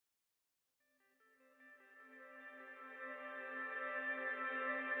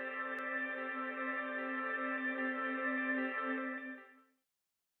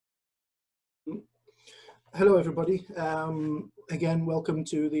Hello, everybody. Again, welcome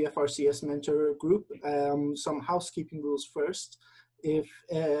to the FRCS Mentor Group. Some housekeeping rules first. If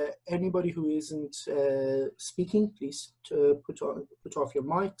anybody who isn't speaking, please put off your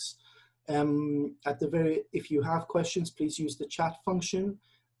mics. If you have questions, please use the chat function.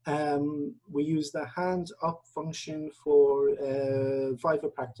 We use the hand up function for Viva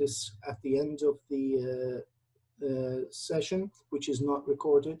practice at the end of the session, which is not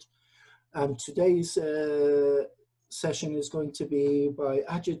recorded. Today's session is going to be by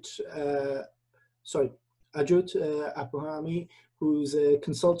Ajith Appuhamy, who's a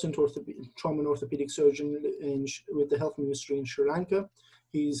consultant trauma and orthopedic surgeon with the Health Ministry in Sri Lanka.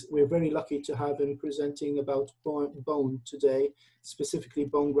 We're very lucky to have him presenting about bone today, specifically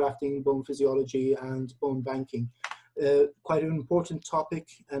bone grafting, bone physiology, and bone banking. Quite an important topic,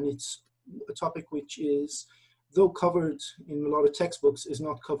 and it's a topic which is, though covered in a lot of textbooks, is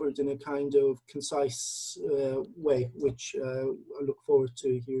not covered in a kind of concise way, which I look forward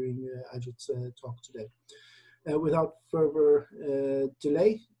to hearing Ajith's talk today. Without further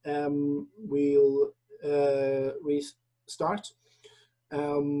delay, we'll restart.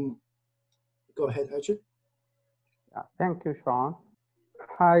 Go ahead, Ajith. Yeah, thank you, Sean.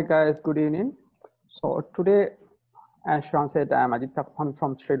 Hi, guys. Good evening. So today, as Sean said, I am Ajith Appuhamy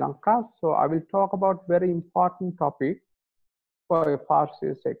from Sri Lanka. So I will talk about very important topic for a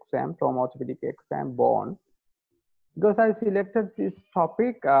FRCS exam, trauma orthopedic exam, bone. Because I selected this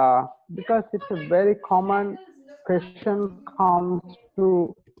topic because it's a very common question comes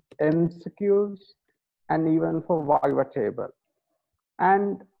to MCQs and even for Viva table.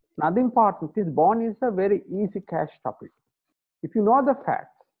 And another important is bone is a very easy cash topic. If you know the facts,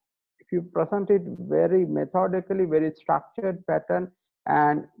 if you present it very methodically, very structured pattern,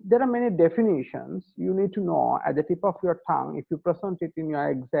 and there are many definitions you need to know at the tip of your tongue if you present it in your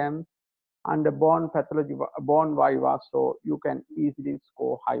exam under bone pathology, bone Viva, so you can easily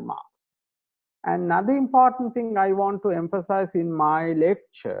score high marks. And another important thing I want to emphasize in my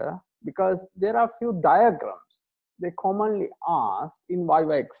lecture, because there are few diagrams they commonly ask in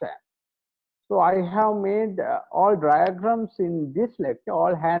Viva exam. So I have made all diagrams in this lecture,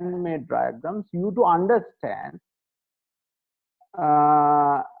 all handmade diagrams, you to understand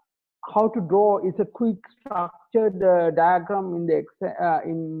how to draw. It's a quick structured diagram in the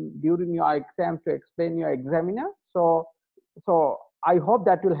during your exam to explain your examiner. So I hope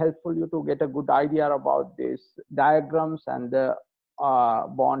that will helpful you to get a good idea about these diagrams and the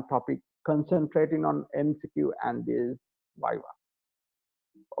bone topic, concentrating on MCQ and this Viva.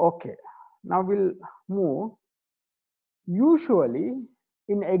 Okay. Now we'll move. Usually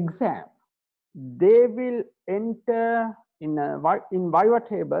in exam, they will enter in Viva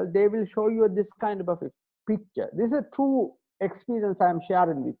table, they will show you this kind of a picture. This is a true experience I am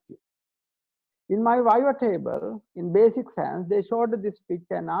sharing with you. In my Viva table, in basic science, they showed this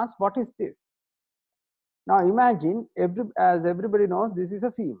picture and asked, what is this? Now imagine, as everybody knows, this is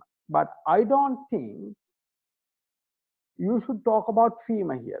a femur, but I don't think you should talk about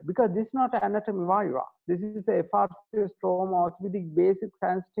femur here, because this is not anatomy Viva. This is a FRCS trauma orthopedic basic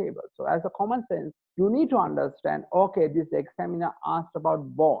science table. So as a common sense, you need to understand, okay, this examiner asked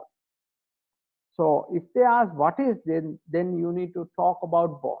about bone. So if they ask what is then you need to talk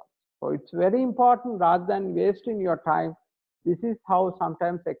about bone. So it's very important, rather than wasting your time. This is how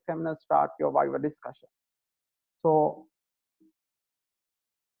sometimes examiners start your Viva discussion. So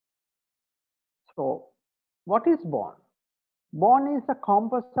what is bone? Bone is a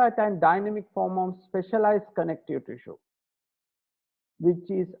composite and dynamic form of specialized connective tissue, which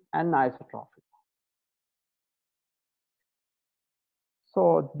is anisotropic.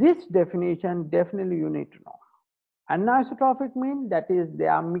 So this definition definitely you need to know. Anisotropic means that is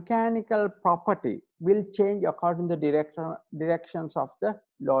their mechanical property will change according to the directions of the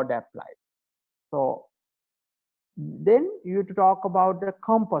load applied. So then you have to talk about the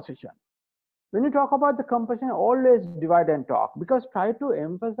composition. When you talk about the composition, always divide and talk, because try to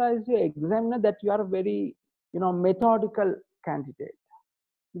emphasize your examiner that you are a very methodical candidate,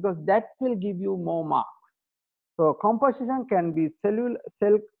 because that will give you more marks. So composition can be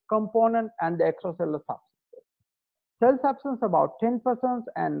cell component and the extracellular substances. Cell substance about 10%,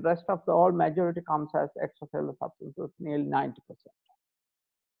 and rest of the all majority comes as extracellular substances, nearly 90%.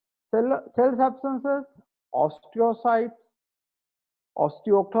 Cell substances, osteocytes,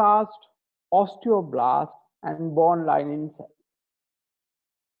 osteoclasts, osteoblast, and bone lining cells.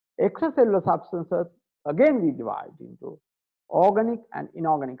 Extracellular substances, again we divide into organic and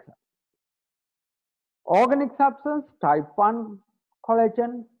inorganic substances. Organic substance, type 1,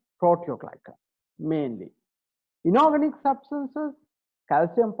 collagen, proteoglycan, mainly. Inorganic substances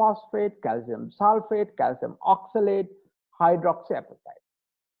calcium phosphate, calcium sulfate, calcium oxalate, hydroxyapatite.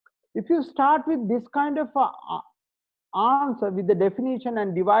 If you start with this kind of answer with the definition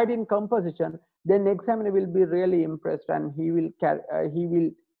and divide in composition, then examiner will be really impressed, and he will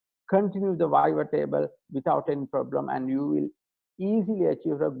continue the Viva table without any problem, and you will easily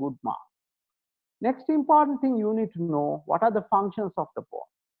achieve a good mark. Next important thing you need to know, what are the functions of the bone.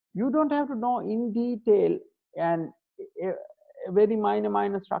 You don't have to know in detail and very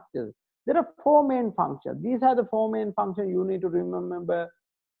minor structures. There are 4 main functions. These are the 4 main functions you need to remember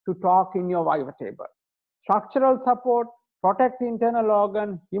to talk in your Viva table. Structural support, protect internal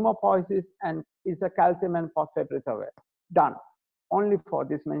organ, hemopoiesis, and is a calcium and phosphate reservoir. Done. Only for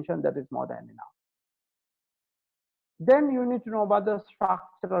this mention, that is more than enough. Then you need to know about the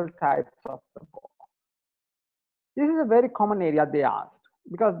structural types of the bone. This is a very common area they asked,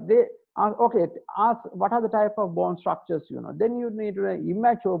 because they ask, okay, ask what are the type of bone structures you know. Then you need to know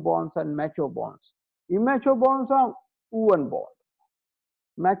immature bones and mature bones. Immature bones are woven bone.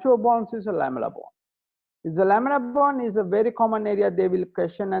 Mature bones is a lamellar bone. If the lamellar bone is a very common area, they will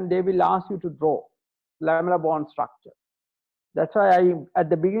question and they will ask you to draw lamellar bone structure. That's why at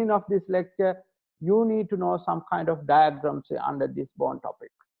the beginning of this lecture, you need to know some kind of diagrams under this bone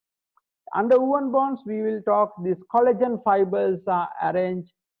topic. Under woven bones, we will talk these collagen fibers are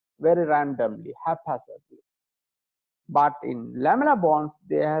arranged very randomly, haphazardly. But in lamellar bones,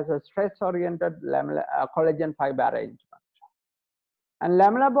 there has a stress-oriented collagen fiber arrangement. And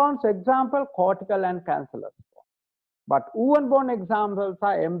lamellar bones, example, cortical and cancellous bone. But woven bone examples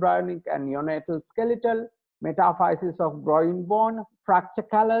are embryonic and neonatal skeletal, metaphysis of groin bone, fracture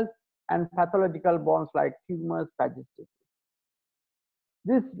callus, and pathological bones like tumors, phagocytosis.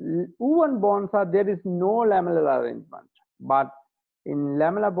 These woven bones there is no lamellar arrangement, but in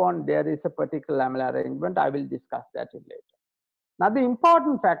lamellar bone there is a particular lamellar arrangement. I will discuss that later. Now the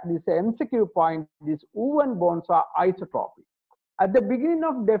important fact is the MCQ point, these woven bones are isotropic. At the beginning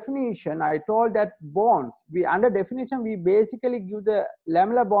of definition, I told that bones, under definition, we basically give the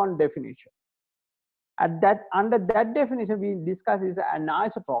lamellar bone definition. Under that definition, we discuss is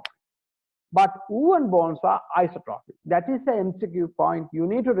anisotropic. But woven bones are isotropic. That is the MCQ point you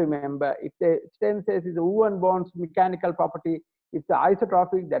need to remember. If the stem says is a woven bones mechanical property, it's the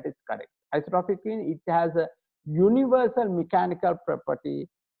isotropic, that is correct. Isotropic means it has a universal mechanical property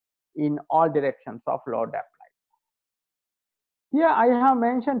in all directions of load applied. Here I have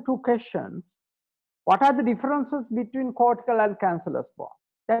mentioned 2 questions. What are the differences between cortical and cancellous bone?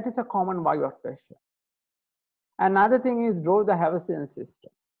 That is a common Viva question. Another thing is draw the Haversian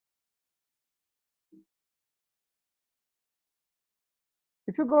system.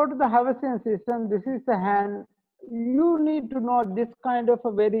 If you go to the Haversian system, this is the hand. You need to know this kind of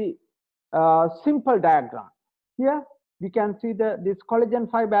a very simple diagram. Here we can see this collagen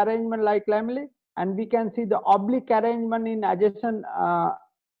fiber arrangement like lamellae, and we can see the oblique arrangement in adjacent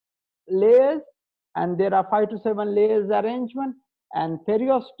layers, and there are 5 to 7 layers arrangement, and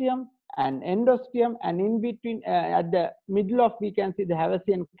periosteum and endosteum, and in between at the middle of we can see the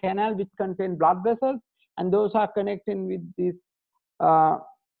Haversian canal which contain blood vessels, and those are connecting with this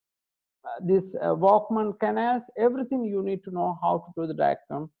Walkman canals. Everything you need to know how to do the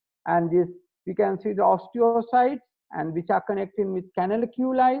diagram. And this we can see the osteocytes, and which are connecting with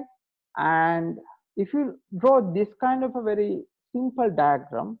canaliculi. And if you draw this kind of a very simple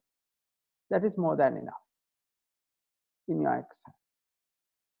diagram, that is more than enough in your exam.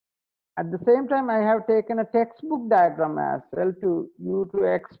 At the same time, I have taken a textbook diagram as well to you to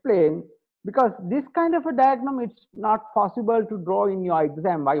explain, because this kind of a diagram, it's not possible to draw in your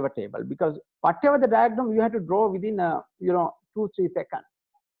exam Viva table, because whatever the diagram you have to draw within 2-3 seconds.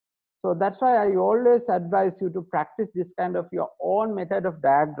 So that's why I always advise you to practice this kind of your own method of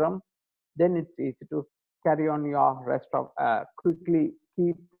diagram. Then it's easy to carry on your rest of quickly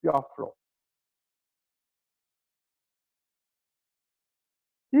keep your flow.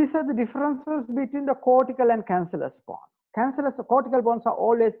 These are the differences between the cortical and cancellous bone. Cortical bones are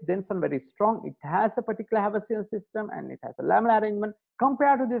always dense and very strong. It has a particular Haversian system and it has a lamellar arrangement.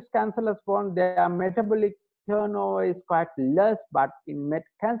 Compared to this cancellous bone, their metabolic turnover is quite less, but in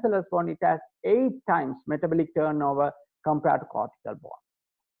cancellous bone, it has 8 times metabolic turnover compared to cortical bone.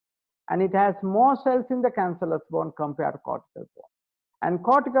 And it has more cells in the cancellous bone compared to cortical bone. And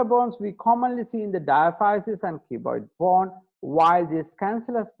cortical bones we commonly see in the diaphysis and cuboid bone, while this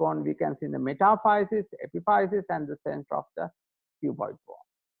cancellous bone we can see in the metaphysis, epiphysis, and the center of the cuboid bone.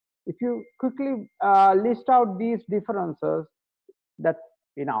 If you quickly list out these differences, that's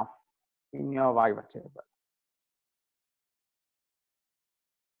enough in your Viva table.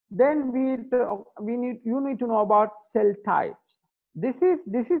 Then you need to know about cell types. This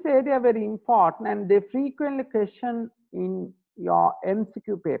is area very important, and they frequently question in your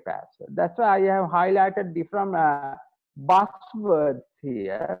MCQ papers. That's why I have highlighted different buzzwords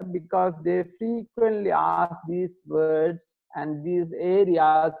here, because they frequently ask these words and these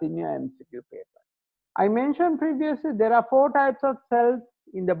areas in your MCQ paper. I mentioned previously there are 4 types of cells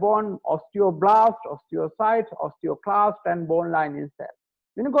in the bone: osteoblast, osteocytes, osteoclast, and bone lining cells.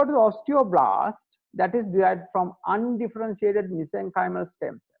 When you go to the osteoblast, that is derived from undifferentiated mesenchymal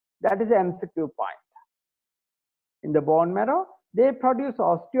stem cells. That is the MCQ point. In the bone marrow, they produce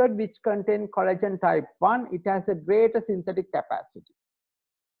osteoid which contain collagen type 1. It has a greater synthetic capacity.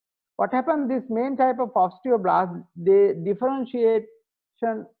 What happens, this main type of osteoblast, the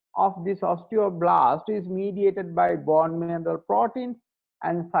differentiation of this osteoblast is mediated by bone mineral proteins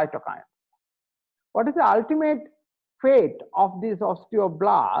and cytokines. What is the ultimate fate of this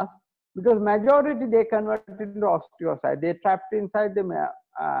osteoblast? Because majority they convert into osteocyte. They trapped inside the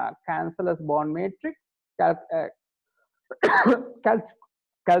cancellous bone matrix,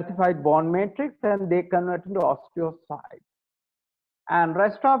 calcified bone matrix, and they convert into osteocyte. And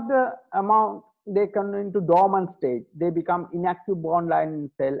rest of the amount they come into dormant stage. They become inactive bone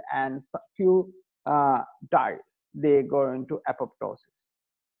lining cell, and few die. They go into apoptosis.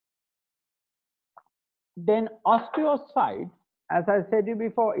 Then osteocyte, as I said you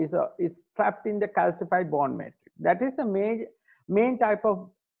before, is trapped in the calcified bone matrix. That is the main type of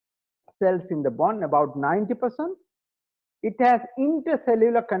cells in the bone, about 90%. It has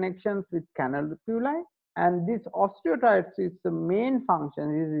intercellular connections with canalculi, and this osteocytes is the main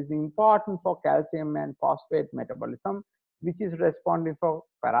function. This is important for calcium and phosphate metabolism, which is responding for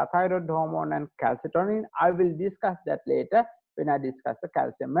parathyroid hormone and calcitonin. I will discuss that later when I discuss the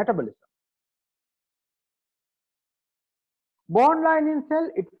calcium metabolism. Bone lining cell,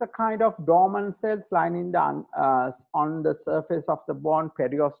 it's a kind of dormant cells lining on the surface of the bone,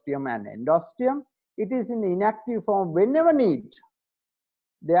 periosteum and endosteum. It is in inactive form whenever need.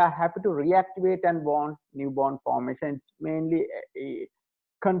 They are happy to reactivate and new bone formation. It mainly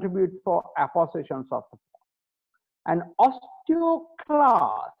contribute for appositions of the bone. And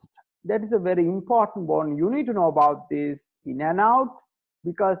osteoclast, that is a very important bone. You need to know about this in and out,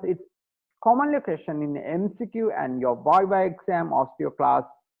 because it's commonly questioned in MCQ and your Viva exam. Osteoclast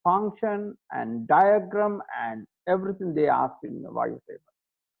function and diagram and everything they ask in the Viva paper.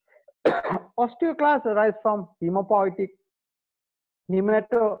 Osteoclast arise from hematopoietic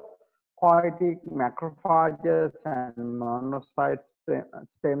macrophages and monocyte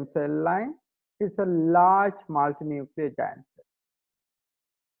stem cell line. It's a large multinuclear giant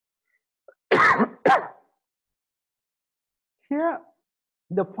cell. Here,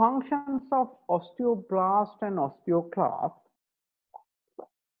 the functions of osteoblast and osteoclast,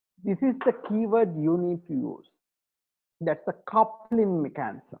 this is the keyword you need to use. That's the coupling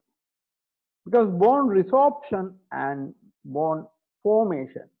mechanism. Because bone resorption and bone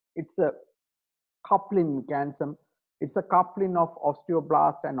formation, it's a coupling mechanism. It's a coupling of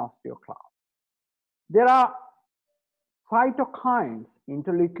osteoblast and osteoclast. There are cytokines,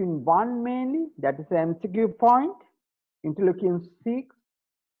 interleukin 1 mainly, that is the MCQ point, interleukin 6,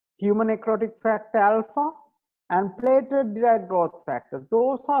 human necrotic factor alpha, and platelet-derived growth factors.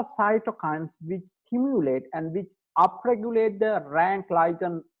 Those are cytokines which stimulate and which upregulate the rank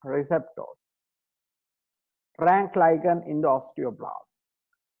ligand receptors, rank ligand in the osteoblast.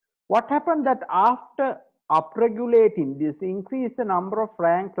 What happened that after upregulating this, increase the number of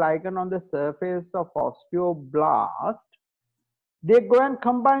rank ligand on the surface of osteoblast, they go and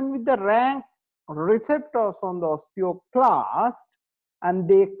combine with the rank receptors on the osteoclast, and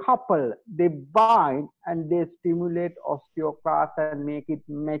they couple, they bind, and they stimulate osteoclast and make it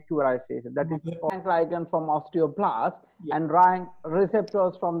maturization. That is rank ligand from osteoblast, and rank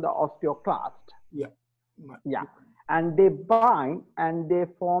receptors from the osteoclast. Yeah. And they bind and they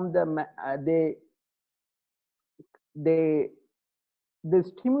form the they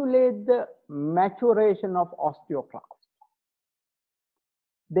stimulate the maturation of osteoclast.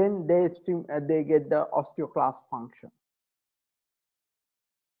 Then they get the osteoclast function.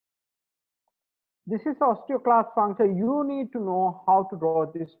 This is osteoclast function. You need to know how to draw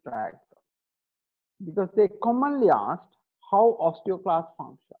this diagram, because they commonly asked how osteoclast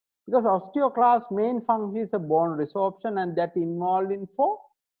function. Because osteoclast main function is a bone resorption, and that involved in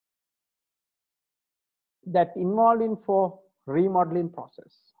for remodeling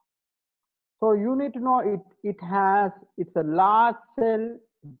process. So you need to know it's a large cell,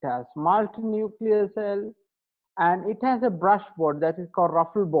 it has multinuclear cell, and it has a brush border that is called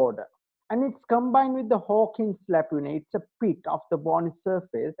ruffle border. And it's combined with the Hawkins lacuna. It's a pit of the bone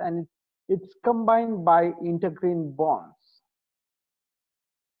surface, and it's combined by integrin bonds.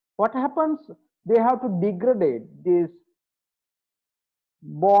 What happens? They have to degrade this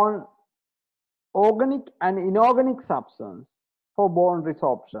bone organic and inorganic substance for bone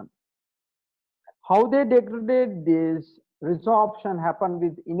resorption. How they degrade this resorption happen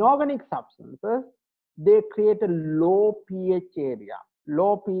with inorganic substances? They create a low pH area,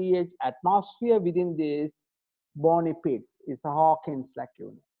 low pH atmosphere within this bony pit. It's a Hawkins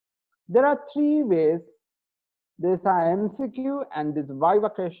lacunae. There are three ways. There's an MCQ and this viva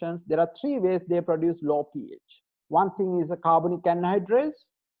questions. There are three ways they produce low pH. One thing is a carbonic anhydrase.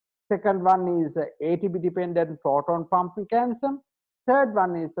 Second one is a ATP dependent proton pump mechanism. Third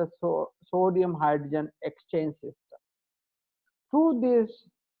one is a sodium hydrogen exchange system. Through these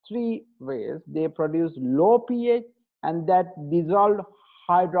three ways, they produce low pH and that dissolve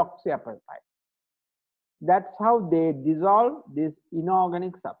hydroxyapatite. That's how they dissolve these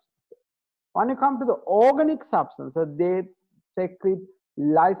inorganic substances. When you come to the organic substances, they secrete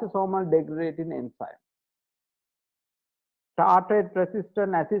lysosomal degrading enzymes, tartrate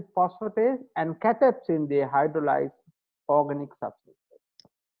resistant acid phosphatase, and catepsin. They hydrolyze organic substances.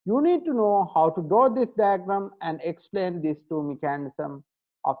 You need to know how to draw this diagram and explain these two mechanisms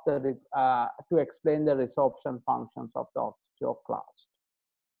of the to explain the resorption functions of the osteoclast.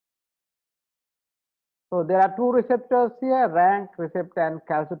 So there are two receptors here, rank receptor and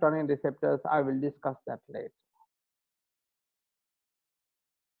calcitonin receptors. I will discuss that later.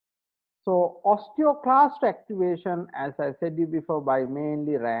 So osteoclast activation, as I said you before, by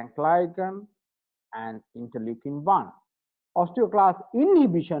mainly rank ligand and interleukin 1. Osteoclast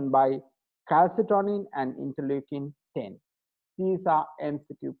inhibition by calcitonin and interleukin 10. These are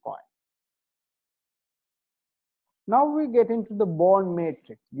MCQ points. Now we get into the bone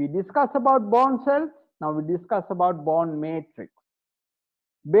matrix. We discuss about bone cells. Now we discuss about bone matrix.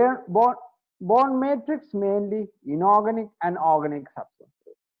 Bone matrix mainly inorganic and organic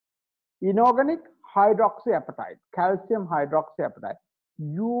substances. Inorganic hydroxyapatite, calcium hydroxyapatite.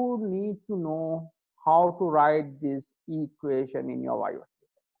 You need to know how to write this equation in your viva.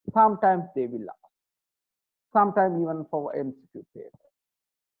 Sometimes they will ask. Sometimes even for MCQ paper.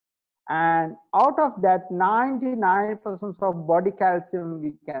 And out of that, 99% of body calcium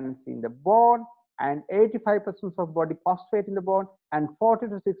we can see in the bone, and 85% of body phosphate in the bone, and 40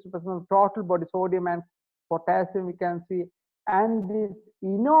 to 60% of total body sodium and potassium we can see. And this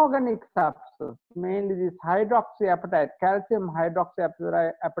inorganic substance, mainly this hydroxyapatite, calcium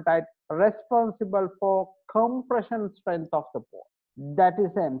hydroxyapatite, responsible for compression strength of the bone. That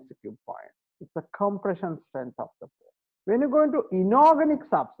is the MCQ point. It's the compression strength of the bone. When you go into inorganic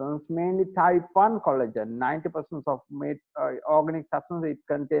substance, mainly type 1 collagen, 90% of organic substance, it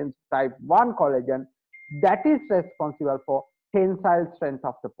contains type 1 collagen, that is responsible for tensile strength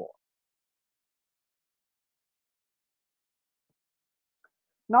of the bone.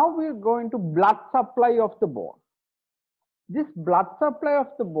 Now we are going to blood supply of the bone. This blood supply of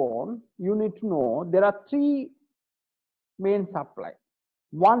the bone, you need to know there are three main supply.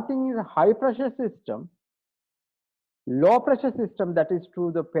 One thing is a high pressure system, low pressure system, that is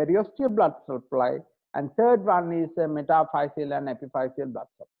through the periosteal blood supply, and third one is a metaphyseal and epiphyseal blood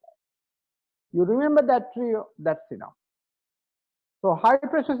supply. You remember that trio? That's enough. So high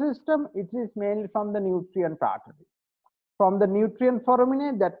pressure system, it is mainly from the nutrient artery. From the nutrient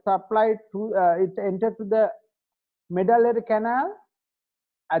foramen that supplied to it entered to the medullary canal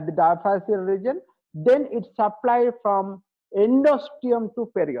at the diaphyseal region, then it supplied from endosteum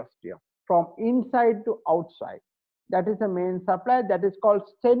to periosteum, from inside to outside. That is the main supply. That is called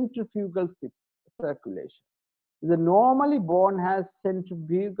centrifugal circulation. The normally bone has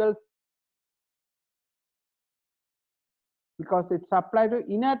centrifugal because it's supplied to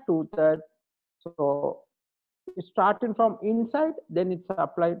inner two-thirds. So it's starting from inside, then it's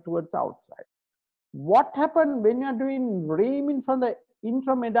applied towards outside. What happened when you're doing reaming from the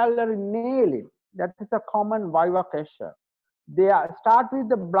intramedullary nailing? That is a common viva question. They start with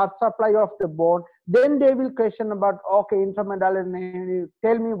the blood supply of the bone, then they will question about, okay, intramedullary nailing,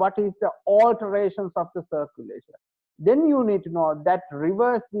 tell me what is the alterations of the circulation. Then you need to know that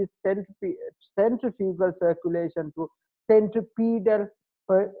reverse this centrifugal circulation to centripetal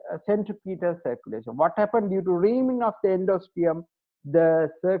circulation. What happened due to reaming of the endosteum? The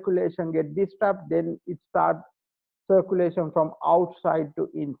circulation get disturbed, then it starts circulation from outside to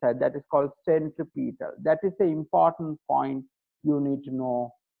inside. That is called centripetal. That is the important point you need to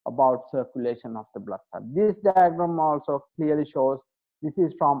know about circulation of the blood supply. This diagram also clearly shows this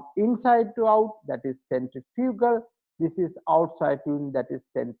is from inside to out, that is centrifugal. This is outside to in, that is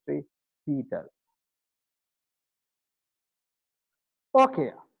centripetal.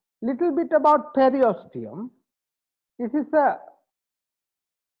 Okay, little bit about periosteum. This is a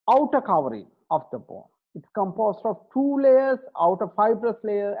outer covering of the bone. It's composed of two layers, outer fibrous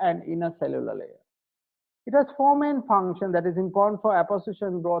layer and inner cellular layer. It has four main functions that is important for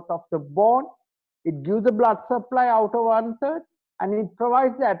apposition growth of the bone. It gives the blood supply out of 1/3, and it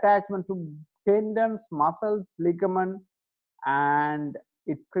provides the attachment to tendons, muscles, ligaments, and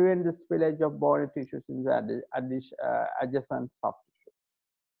it prevents the spillage of bony tissues in the adjacent soft tissue.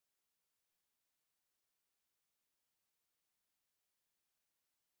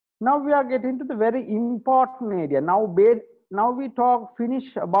 Now we are getting to the very important area. Now we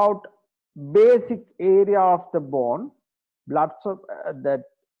finish about basic area of the bone, that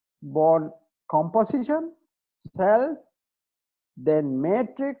bone composition, cells, then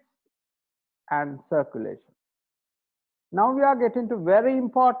matrix and circulation. Now we are getting to very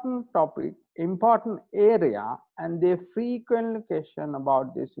important topic, important area, and they frequently question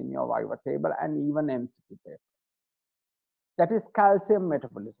about this in your Viva table and even MCQ paper. That is calcium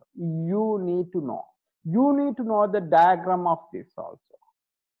metabolism. You need to know. You need to know the diagram of this also.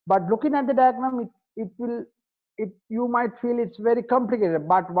 But looking at the diagram, you might feel it's very complicated.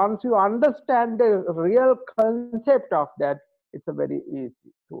 But once you understand the real concept of that, it's a very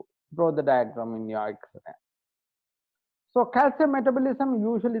easy to draw the diagram in your exam. So calcium metabolism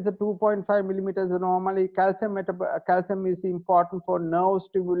usually is a 2.5 millimeters normally. Calcium is important for nerve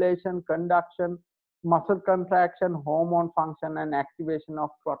stimulation, conduction, muscle contraction, hormone function, and activation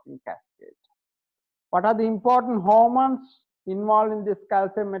of protein cascade. What are the important hormones involved in this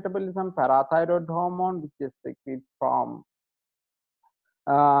calcium metabolism? Parathyroid hormone, which is secreted from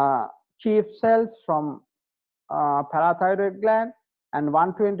chief cells from parathyroid gland, and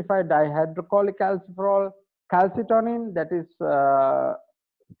 125 dihydrocholecalciferol, calcitonin, that is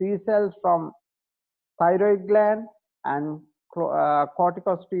C cells from thyroid gland, and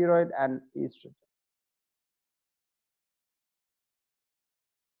corticosteroid and estrogen.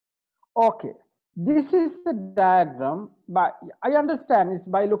 Okay, this is the diagram, but I understand it's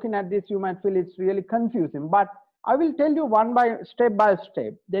by looking at this you might feel it's really confusing, but I will tell you step by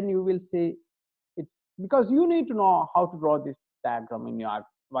step, then you will see it, because you need to know how to draw this diagram in your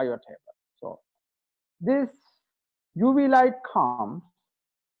Viva table. So this UV light comes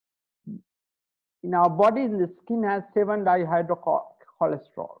in our body, in the skin has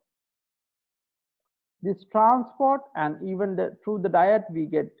 7-dihydrocholesterol. This transport, and even through the diet we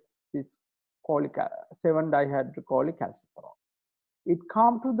get this 7-dihydrocholecalciferol. It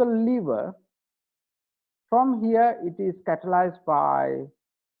comes to the liver. From here it is catalyzed by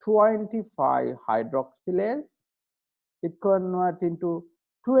 25 hydroxylase. It converts into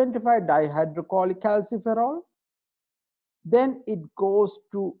 25 dihydrocholecalciferol. Then it goes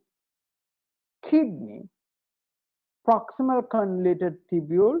to kidney, proximal convoluted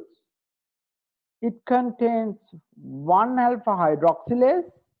tubules. It contains 1-alpha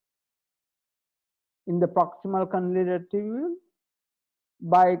hydroxylase in the proximal convoluted tubule.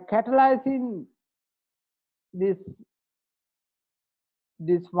 By catalyzing this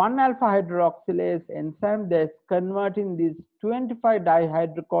 1-alpha hydroxylase enzyme, that's converting this 25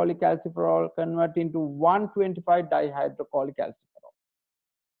 dihydrocholecalciferol converting to 125 dihydrocholecalciferol.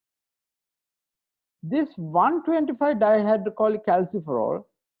 This 125 dihydrocholecalciferol,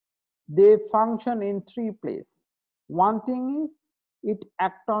 they function in 3 places. One thing is it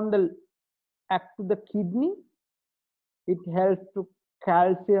acts to the kidney. It helps to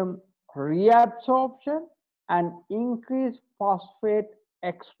calcium reabsorption and increase phosphate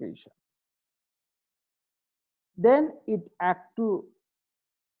excretion. Then it acts to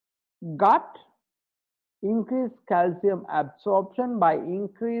gut, increase calcium absorption by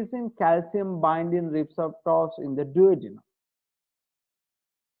increasing calcium binding receptors in the duodenum.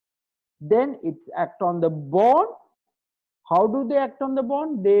 Then it acts on the bone. How do they act on the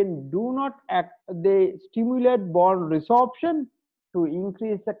bone? They do not act, they stimulate bone resorption to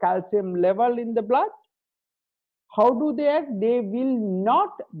increase the calcium level in the blood. How do they act? They will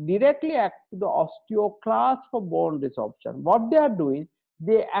not directly act to the osteoclasts for bone resorption. What they are doing,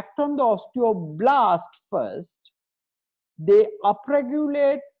 they act on the osteoblast first. They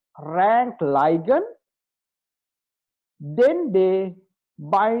upregulate rank ligand. Then they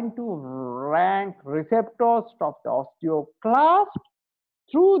bind to rank receptors of the osteoclast.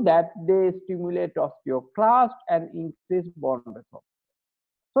 Through that, they stimulate osteoclast and increase bone resorption.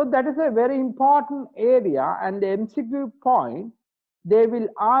 So that is a very important area, and the MCQ point, they will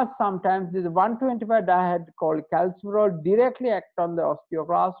ask sometimes, this 125 dihydrocholecalciferol directly act on the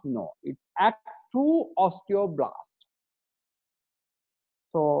osteoclast? No, it acts through osteoblast.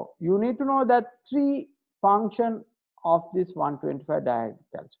 So you need to know that 3 functions of this 125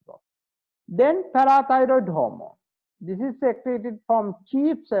 dihydrocholecalciferol. Then parathyroid hormone. This is secreted from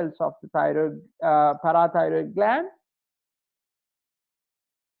chief cells of the thyroid, parathyroid gland.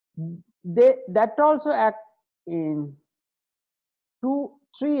 That also act in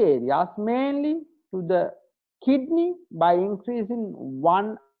three areas, mainly to the kidney by increasing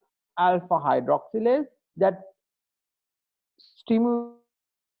 1-alpha hydroxylase that stimulate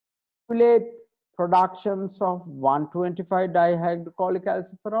productions of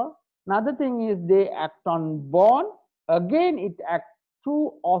 1,25-dihydrocholecalciferol. Another thing is they act on bone. Again, it acts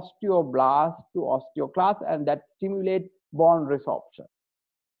through osteoblast to osteoclast, and that stimulate bone resorption.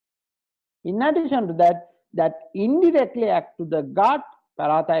 In addition to that, that indirectly act to the gut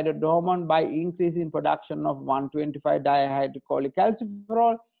parathyroid hormone by increasing production of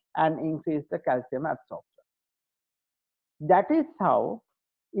 1,25-dihydrocholecalciferol and increase the calcium absorption. That is how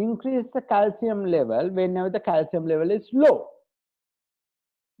increase the calcium level whenever the calcium level is low.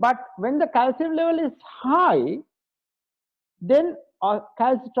 But when the calcium level is high, then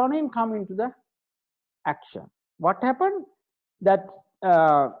calcitonin come into the action. What happened? That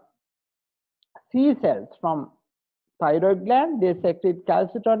C cells from thyroid gland, they secrete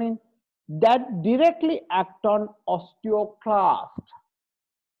calcitonin that directly act on osteoclast.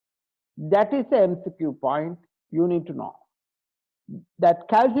 That is the MCQ point you need to know. That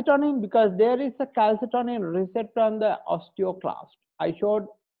calcitonin, because there is a calcitonin receptor on the osteoclast. I showed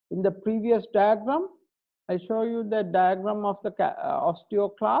in the previous diagram, I show you the diagram of the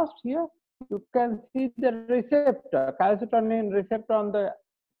osteoclast here. You can see the receptor, calcitonin receptor on the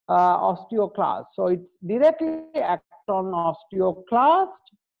osteoclast. So it directly acts on osteoclast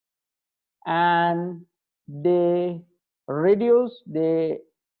and they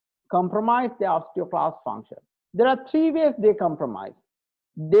compromise the osteoclast function. There are three ways they compromise.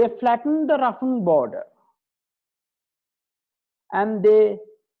 They flatten the roughened border and they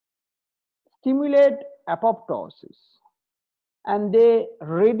stimulate apoptosis and they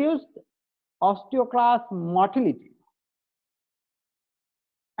reduce osteoclast motility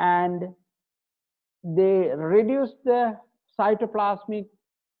and they reduce the cytoplasmic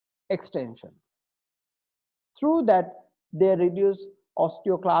extension. Through that, they reduce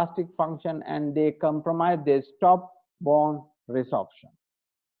osteoclastic function and they compromise, they stop bone resorption.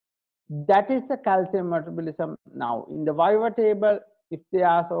 That is the calcium metabolism. Now, in the Viva table, if they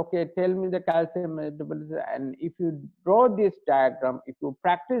ask, okay, tell me the calcium metabolism, and if you draw this diagram, if you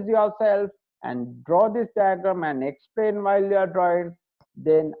practice yourself and draw this diagram and explain while you are drawing,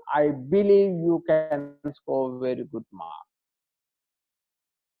 then I believe you can score very good marks.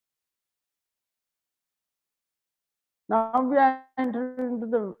 Now we are entering into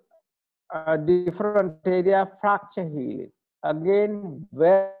the different area, fracture healing. Again,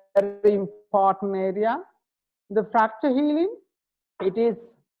 very important area. The fracture healing,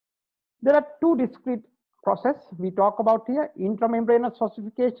 there are two discrete processes we talk about here, intramembranous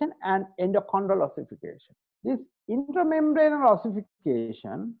ossification and endochondral ossification. This intramembranous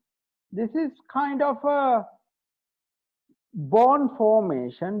ossification, this is kind of a bone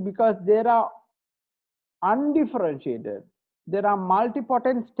formation because there are undifferentiated, there are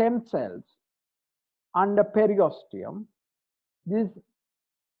multipotent stem cells under periosteum. These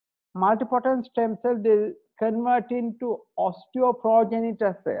multipotent stem cells, they convert into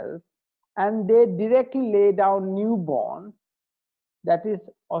osteoprogenitor cells and they directly lay down new bone, that is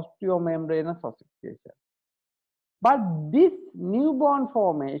osteomembranous ossification. But this new bone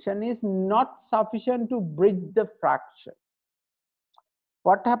formation is not sufficient to bridge the fracture.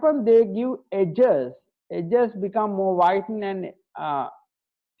 What happens? They give edges. Edges become more whitened and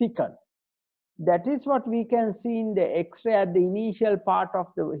thickened. That is what we can see in the X-ray at the initial part of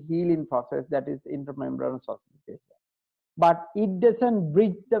the healing process, that is intramembranous ossification. But it doesn't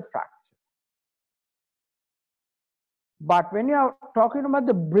bridge the fracture. But when you are talking about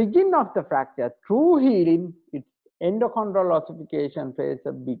the bridging of the fracture through healing, it's endochondral ossification plays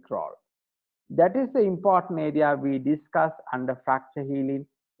a big role. That is the important area we discuss under fracture healing,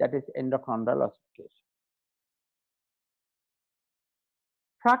 that is endochondral ossification.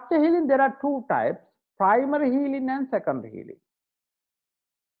 Fracture healing, there are two types, primary healing and secondary healing.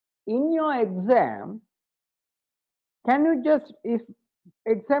 In your exam, can you just, if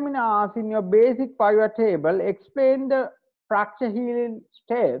examiner asks in your basic pivot table, explain the fracture healing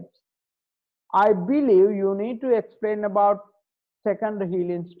steps, I believe you need to explain about secondary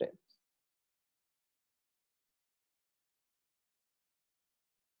healing steps.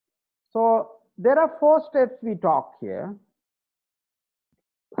 So there are 4 steps we talk here.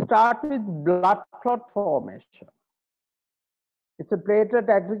 Start with blood clot formation. It's a platelet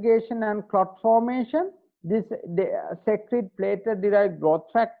aggregation and clot formation. They secrete platelet-derived growth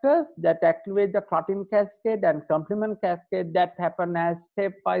factors that activate the clotting cascade and complement cascade that happen as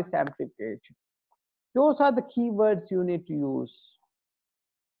stepwise amplification. Those are the keywords you need to use.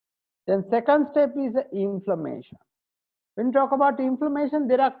 Then second step is the inflammation. When you talk about inflammation,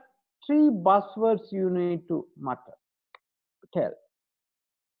 there are three buzzwords you need to tell.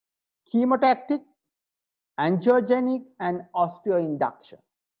 Chemotactic, angiogenic, and osteoinduction.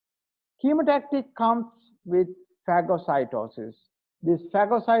 Chemotactic comes with phagocytosis. This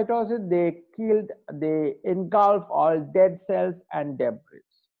phagocytosis, they engulf all dead cells and debris.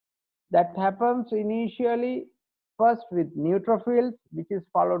 That happens initially first with neutrophils, which is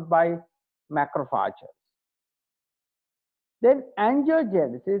followed by macrophages. Then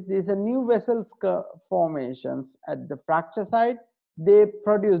angiogenesis, these are new vessel formations at the fracture site. They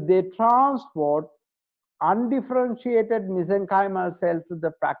transport undifferentiated mesenchymal cells to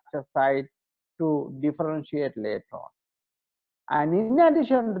the fracture site to differentiate later on. And in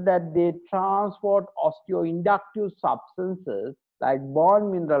addition to that, they transport osteoinductive substances like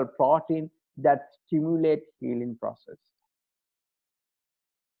bone mineral protein that stimulate healing process.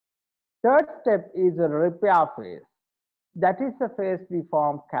 Third step is a repair phase. That is the phase we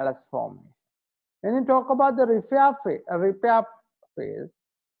form callus formation. When you talk about the repair phase,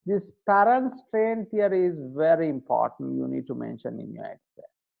 this parent strain theory is very important. You need to mention in your exam.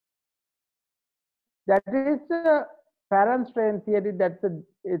 That is the parent strain theory that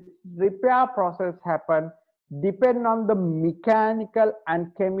its repair process happen depend on the mechanical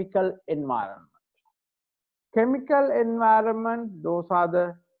and chemical environment. Chemical environment, those are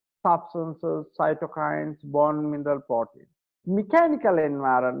the substances, cytokines, bone mineral protein. Mechanical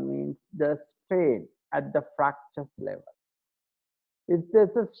environment means the strain at the fracture level. If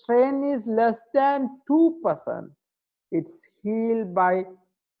the strain is less than 2%, it's healed by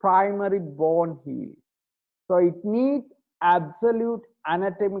primary bone healing. So it needs absolute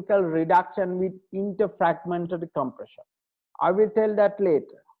anatomical reduction with interfragmentary compression. I will tell that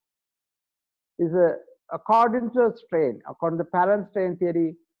later. According to strain, according to parent strain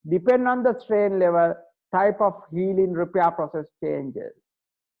theory, depend on the strain level, type of healing repair process changes.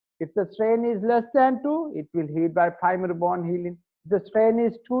 If the strain is less than 2, it will heal by primary bone healing. If the strain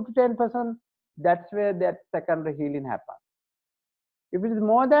is 2 to 10%, that's where that secondary healing happens. If it is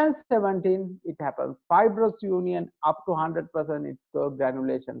more than 17, it happens fibrous union up to 100%, it's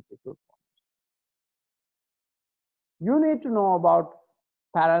granulation tissue. You need to know about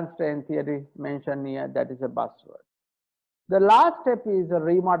parent strain theory mentioned here, that is a buzzword. The last step is a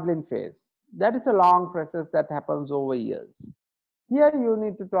remodeling phase. That is a long process that happens over years. Here you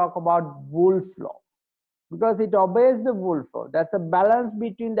need to talk about wool flow because it obeys the wool flow. That's a balance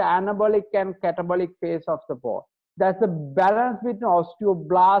between the anabolic and catabolic phase of the bone. That's the balance between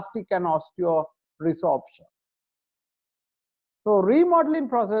osteoblastic and osteoresorption. So remodeling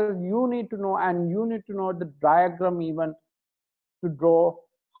process you need to know, and you need to know the diagram even to draw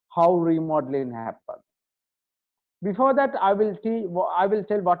how remodeling happens. Before that, I will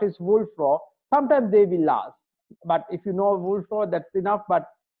tell what is wool flow. Sometimes they will last, but if you know wool flow, that's enough. But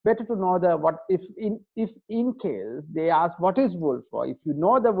better to know the what if in case they ask what is wool flow. If you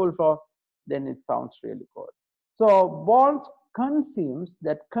know the wool flow, then it sounds really good. So bones consumes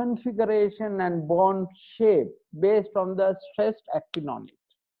that configuration and bone shape based on the stressed actin on it.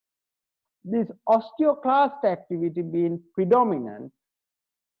 This osteoclast activity being predominant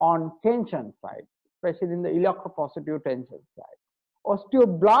on tension side, especially in the electropositive tension side.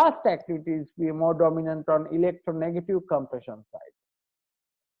 Osteoblast activities be more dominant on electronegative compression side.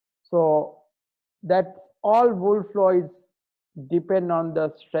 So that all wool flow is depend on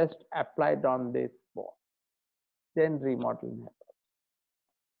the stress applied on this bone. Then remodeling happens.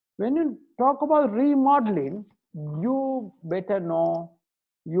 When you talk about remodeling, you better know,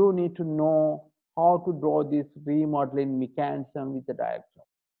 you need to know how to draw this remodeling mechanism with the diagram.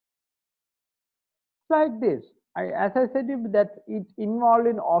 Like this, as I said that it involved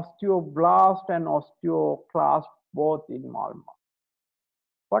in osteoblast and osteoclast both involvement.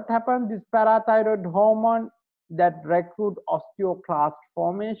 What happens? This parathyroid hormone that recruit osteoclast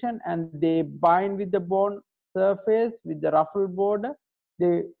formation and they bind with the bone surface with the ruffled border.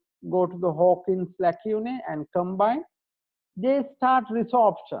 They go to the Hawkins lacunae and combine. They start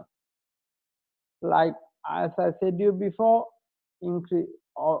resorption. Like as I said you before,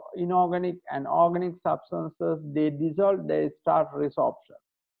 inorganic and organic substances, they dissolve, they start resorption.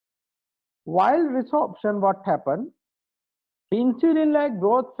 While resorption, what happened? Insulin-like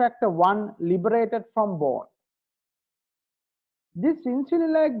growth factor 1 liberated from bone. This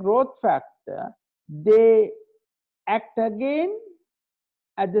insulin-like growth factor, they act again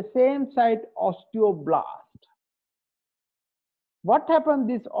at the same site osteoblast. What happened?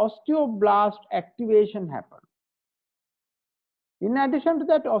 This osteoblast activation happened. In addition to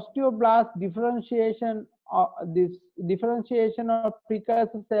that, osteoblast differentiation, this differentiation of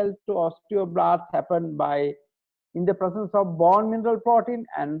precursor cells to osteoblasts happened by in the presence of bone mineral protein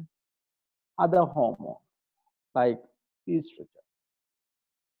and other hormones like estrogen.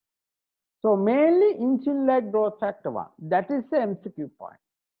 So mainly insulin-like growth factor 1. That is the MCQ point.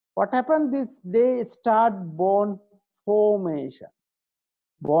 What happens is they start bone formation.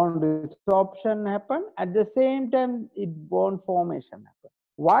 Bone resorption happen. At the same time, bone formation happen.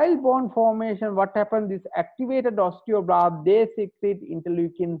 While bone formation, what happens? This activated osteoblast, they secrete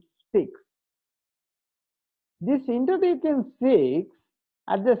interleukin 6. This interleukin 6,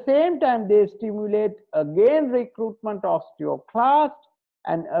 at the same time, they stimulate again recruitment of osteoclast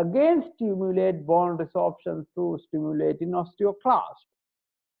and again stimulate bone resorption through stimulating osteoclast.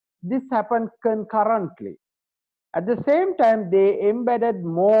 This happened concurrently. At the same time, they embedded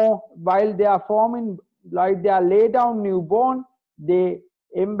more while they are forming, like they are lay down new bone, they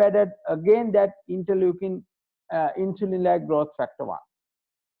embedded again that interleukin, insulin-like growth factor 1.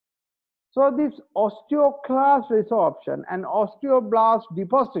 So this osteoclast resorption and osteoblast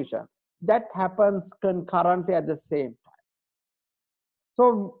deposition, that happens concurrently at the same time.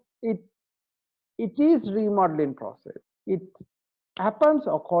 So it is remodeling process. It happens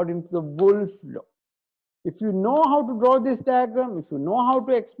according to the Wolff law. If you know how to draw this diagram, if you know how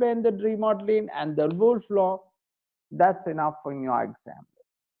to explain the remodeling and the Wolff law, that's enough for your exam.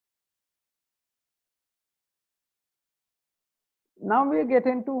 Now we get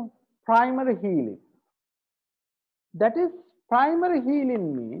into primary healing. That is, primary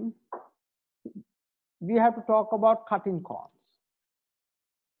healing means we have to talk about cutting cones.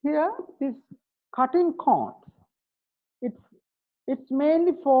 Here, this cutting cones, it's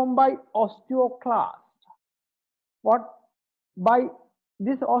mainly formed by osteoclast. By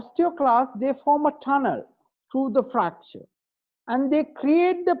this osteoclast, they form a tunnel through the fracture and they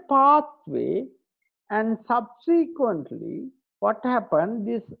create the pathway, and subsequently what happened,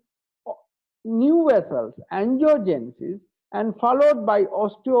 this new vessels, angiogenesis, and followed by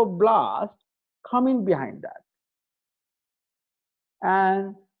osteoblast coming behind that.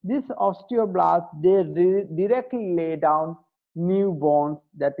 And this osteoblast, they directly lay down new bones,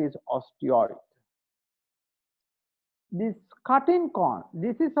 that is osteoid. This cutting cone,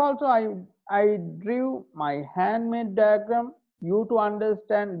 this is also, I drew my handmade diagram, you to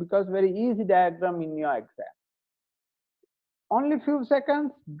understand, because very easy diagram in your exam. Only few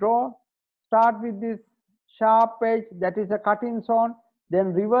seconds, draw, start with this sharp edge, that is a cutting zone,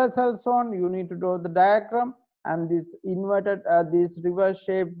 then reversal zone, you need to draw the diagram, and this inverted, this reverse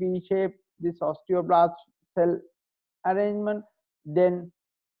shape, V shape, this osteoblast cell arrangement, then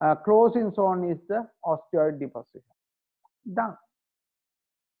closing zone is the osteoid deposition. Done.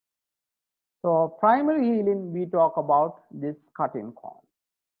 So primary healing, we talk about this cutting cone.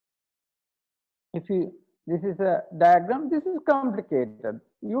 This is a diagram, this is complicated.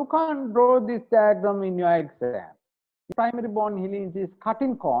 You can't draw this diagram in your exam. Primary bone healing is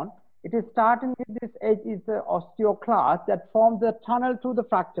cutting cone. It is starting with this edge is the osteoclast that forms the tunnel through the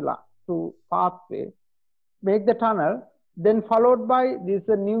fracture, through pathway, make the tunnel, then followed by this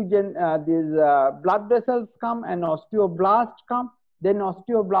blood vessels come and osteoblast come, then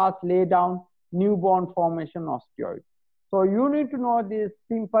osteoblast lay down new bone formation osteoid. So you need to know this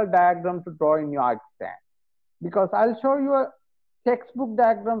simple diagram to draw in your exam, because I'll show you textbook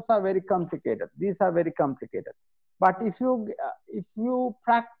diagrams are very complicated. These are very complicated. But if you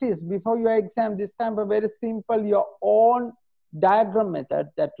practice before your exam, this kind of very simple, your own diagram method,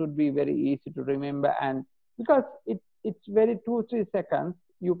 that would be very easy to remember, and because it's very 2-3 seconds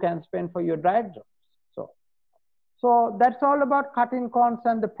you can spend for your diagrams. So that's all about cutting cones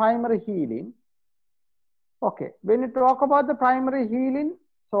and the primary healing. Okay, when you talk about the primary healing,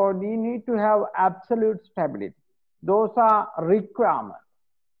 so you need to have absolute stability. Those are requirements.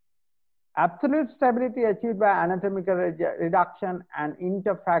 Absolute stability achieved by anatomical reduction and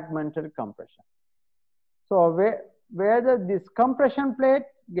interfragmentary compression. So whether this compression plate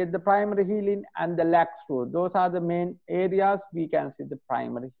get the primary healing and the lag screw, those are the main areas we can see the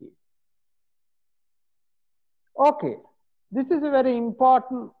primary healing. Okay, this is a very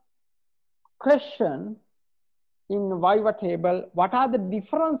important question in Viva table. What are the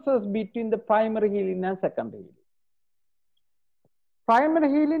differences between the primary healing and secondary healing? Primary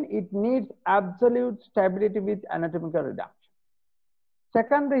healing, it needs absolute stability with anatomical reduction.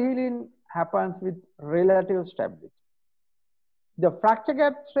 Secondary healing happens with relative stability. The fracture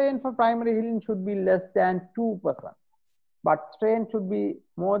gap strain for primary healing should be less than 2%. but strain should be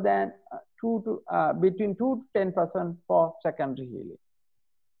more than between 2 to 10% for secondary healing.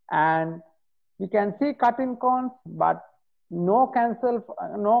 And we can see cut-in cones, but no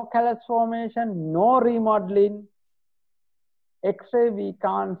callus formation, no remodeling. X-ray, we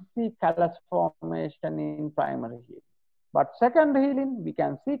can't see callus formation in primary healing. But secondary healing, we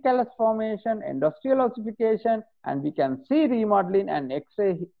can see callus formation, endosteal ossification, and we can see remodeling, and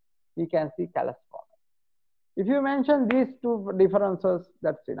X-ray, we can see callus formation. If you mention these two differences,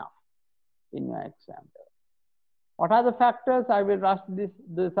 that's enough in your exam. What are the factors? I will rush this.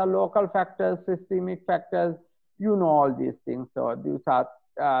 These are local factors, systemic factors. You know all these things. So these are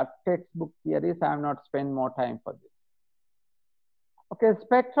textbook theories. I have not spent more time for this. Okay,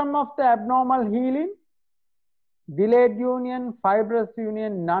 spectrum of the abnormal healing. Delayed union, fibrous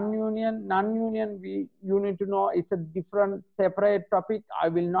union, non-union. Non-union, you need to know it's a different, separate topic. I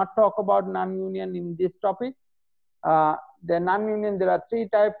will not talk about non-union in this topic. The non-union, there are three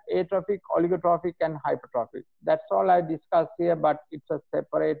types: atrophic, oligotrophic, and hypertrophic. That's all I discussed here, but it's a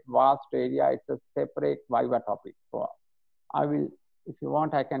separate vast area. It's a separate viva topic. So I will, if you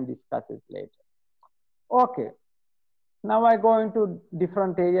want, I can discuss it later. Okay. Now I go into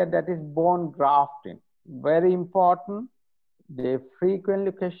different area, that is bone grafting. Very important. They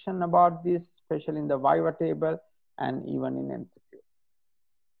frequently question about this, especially in the viva table and even in MCQ.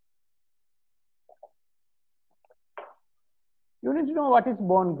 You need to know what is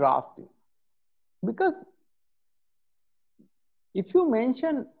bone grafting, because if you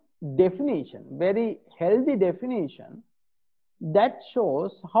mention definition, very healthy definition, that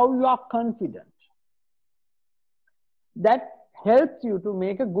shows how you are confident. That helps you to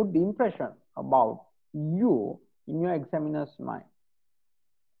make a good impression about you in your examiner's mind.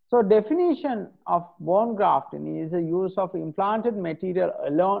 So definition of bone grafting is the use of implanted material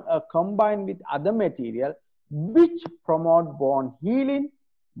alone or combined with other material which promote bone healing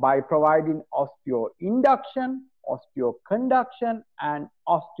by providing osteoinduction, osteoconduction, and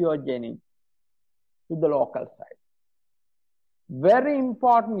osteogeny to the local site. Very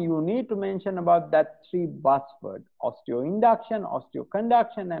important, you need to mention about that three buzzwords: osteoinduction,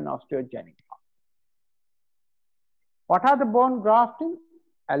 osteoconduction, and osteogeny. What are the bone grafting?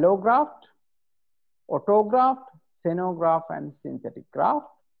 Allograft, autograft, xenograft, and synthetic graft.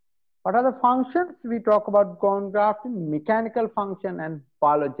 What are the functions? We talk about bone grafting: mechanical function and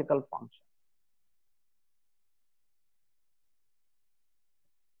biological function.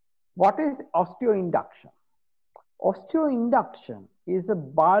 What is osteoinduction? Osteoinduction is a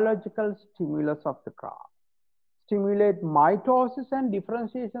biological stimulus of the graft. Stimulate mitosis and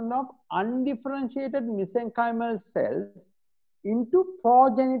differentiation of undifferentiated mesenchymal cells into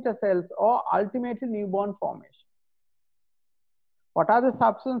progenitor cells, or ultimately newborn formation. What are the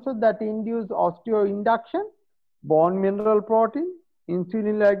substances that induce osteoinduction? Bone mineral protein,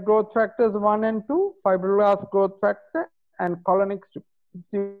 insulin-like growth factors 1 and 2, fibroblast growth factor, and colonic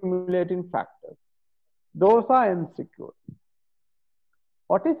stimulating factors. Those are MCQs.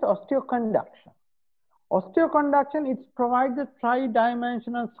 What is osteoconduction? Osteoconduction, it provides a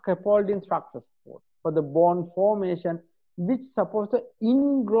tri-dimensional scaffolding structure support for the bone formation, which supports the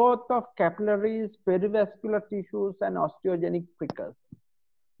ingrowth of capillaries, perivascular tissues, and osteogenic precursors.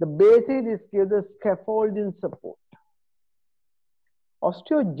 The basis is give the scaffolding support.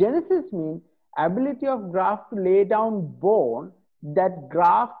 Osteogenesis means ability of graft to lay down bone that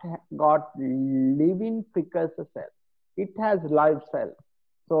graft got living precursor cells. It has live cells,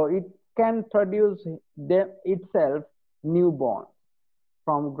 so it can produce itself new bone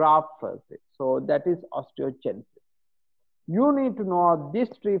from graft first. So that is osteogenesis. You need to know these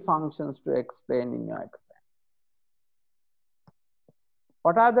three functions to explain in your exam.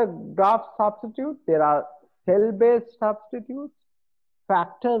 What are the graft substitutes? There are cell-based substitutes,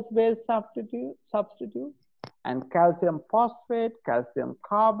 factors-based substitutes, and calcium phosphate, calcium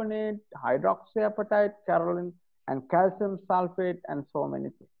carbonate, hydroxyapatite, kaolin, and calcium sulfate, and so many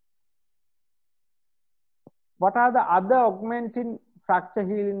things. What are the other augmenting fracture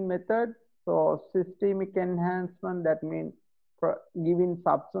healing methods? So systemic enhancement, that means giving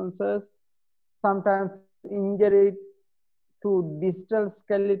substances, sometimes injury to distal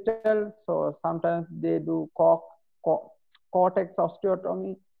skeletal, so sometimes they do cortex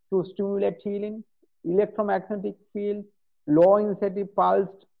osteotomy to stimulate healing, electromagnetic field, low intensity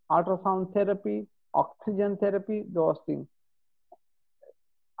pulsed ultrasound therapy, oxygen therapy, those things.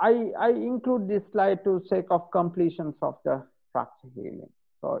 I include this slide to sake of completions of the fracture healing.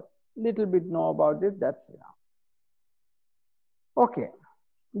 So little bit know about it, that's enough. Okay,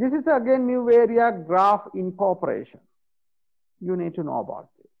 this is again new area, graft incorporation. You need to know about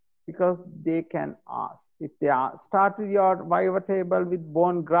this because they can ask If they start with your Viva table with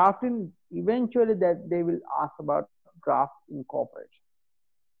bone grafting, eventually that they will ask about graft incorporation.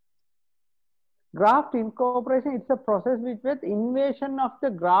 Graft incorporation, it's a process with invasion of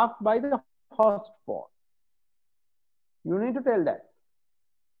the graft by the host bone. You need to tell that.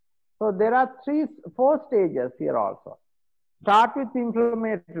 So there are 4 stages here also. Start with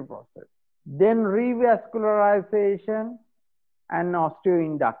inflammatory process, then revascularization and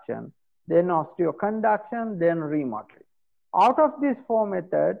osteoinduction, then osteoconduction, then remodeling. Out of these 4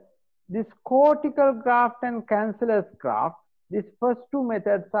 methods, this cortical graft and cancellous graft, these first 2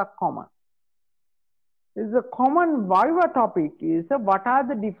 methods are common. This is a common Viva topic is what are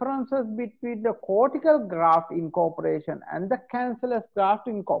the differences between the cortical graft incorporation and the cancellous graft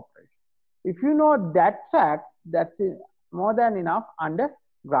incorporation. If you know that fact, that's more than enough under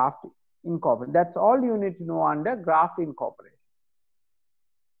graft incorporation. That's all you need to know under graft incorporation.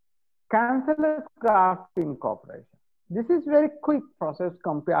 Cancellous graft incorporation. This is very quick process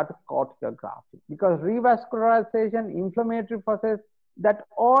compared to cortical grafting because revascularization, inflammatory process, that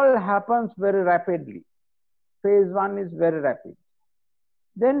all happens very rapidly. Phase 1 is very rapid.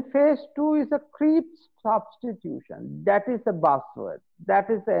 Then phase 2 is a creep substitution. That is a buzzword. That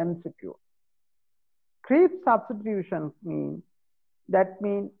is the MCQ. Creep substitution means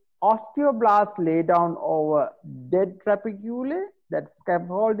osteoblasts lay down over dead trabeculae, that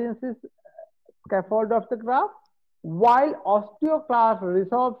scaffold of the graft, while osteoclast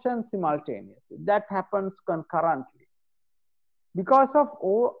resorption simultaneously. That happens concurrently. Because of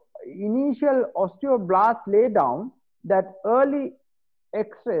initial osteoblast lay down, that early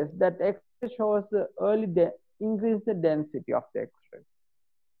X-rays, that X-ray shows the early increase the density of the X-ray.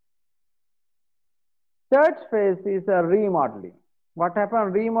 Third phase is a remodeling. What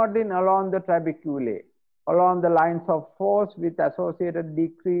happens? Remodeling along the trabeculae, along the lines of force with associated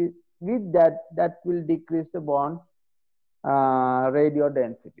decrease. With that will decrease the bone radio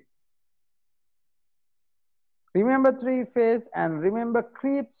density. Remember 3 phase and remember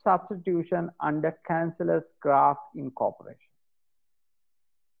creep substitution under cancellous graft incorporation.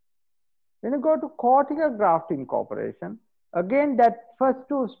 When you go to cortical graft incorporation, again that first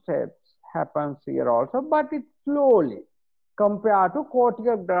 2 steps happens here also, but it's slowly compared to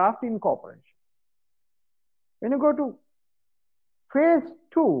cortical graft incorporation. When you go to phase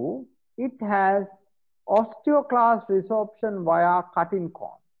 2, it has osteoclast resorption via cutting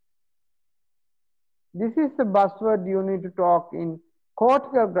cone. This is the buzzword you need to talk in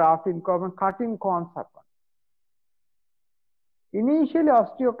cortical graft incorporation. Cutting cones happen. Initially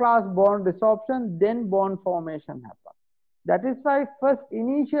osteoclast bone resorption, then bone formation happens. That is why first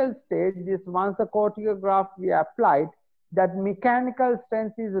initial stage is once the cortical graft we applied, that mechanical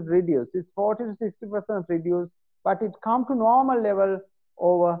strength is reduced. It's 40 to 60% reduced, but it comes to normal level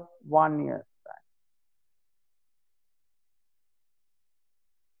over 1 year.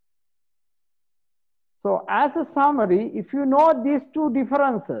 So as a summary, if you know these 2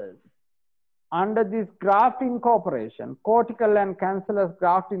 differences under this graft incorporation, cortical and cancellous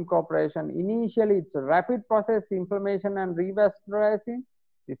graft incorporation, initially it's a rapid process, inflammation and revascularizing.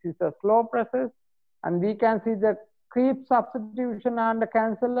 This is a slow process, and we can see the creep substitution under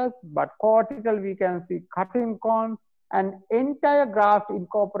cancellous, but cortical we can see cutting cones and entire graft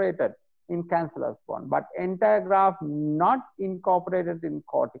incorporated in cancellous bone, but entire graft not incorporated in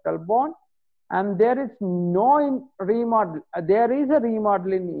cortical bone. And there is no remodel. There is a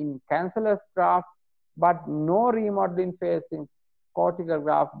remodeling in cancellous graft, but no remodeling phase in cortical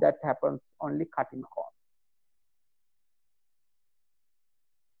graft. That happens only cutting cone.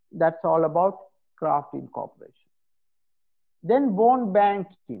 That's all about graft incorporation. Then bone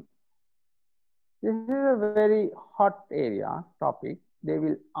banking. This is a very hot area topic. They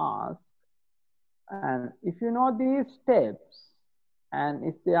will ask, and if you know these steps, and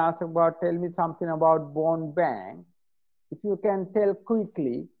if they ask about, tell me something about bone bank, if you can tell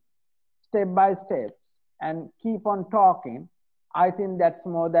quickly, step by step, and keep on talking, I think that's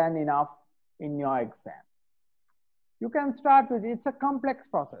more than enough in your exam. You can start with, it's a complex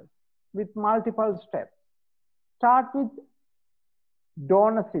process with multiple steps. Start with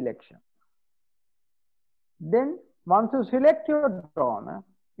donor selection. Then once you select your donor,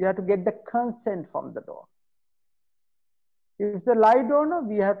 you have to get the consent from the donor. If it's a live donor,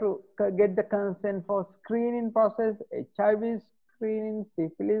 we have to get the consent for screening process, HIV screening,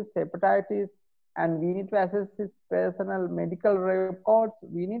 syphilis, hepatitis, and we need to assess his personal medical records.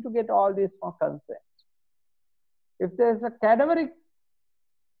 We need to get all this for consent. If there's a cadaveric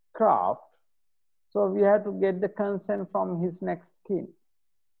graft, so we have to get the consent from his next kin.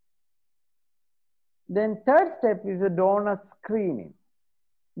 Then third step is a donor screening.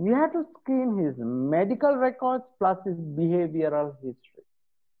 We have to screen his medical records plus his behavioral history.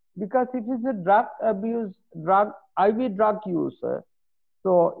 Because if he's a drug abuse, IV drug user,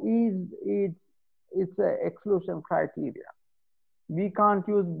 so it's an exclusion criteria. We can't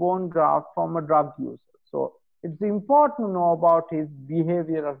use bone graft from a drug user. So it's important to know about his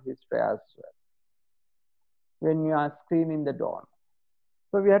behavioral history as well when you are screening the donor.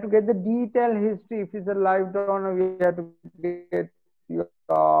 So we have to get the detailed history. If it's a live donor, we have to get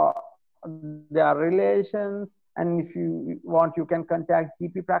their relations. And if you want, you can contact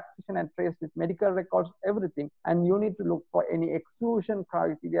GP practitioner and trace his medical records, everything. And you need to look for any exclusion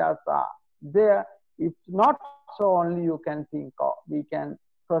criteria there. If not so, only you can think of, we can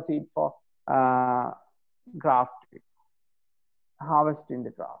proceed for grafting, harvesting the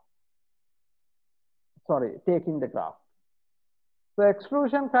graft. Sorry, taking the graft. So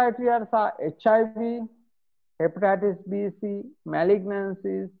exclusion criteria are HIV, hepatitis B, C,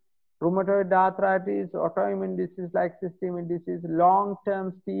 malignancies, rheumatoid arthritis, autoimmune disease like systemic disease,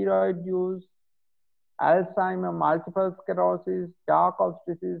 long-term steroid use, Alzheimer, multiple sclerosis, Charcot's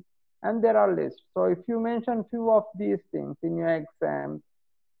disease, and there are lists. So if you mention few of these things in your exam,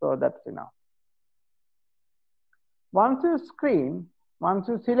 so that's enough. Once you screen, once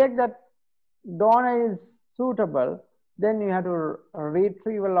you select that donor is suitable, then you have to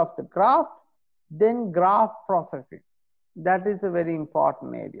retrieval of the graft, then graft processing. That is a very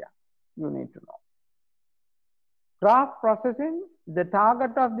important area you need to know. Graft processing, the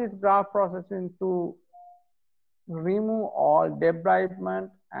target of this graft processing to remove all debridement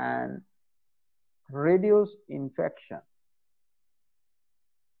and reduce infection.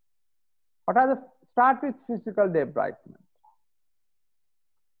 What are the, start with physical debridement.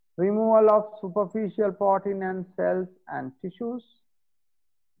 Removal of superficial protein and cells and tissues,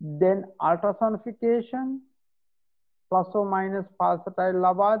 then ultrasonification, plus or minus pulsatile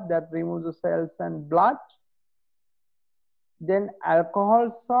lavage that removes the cells and blood, then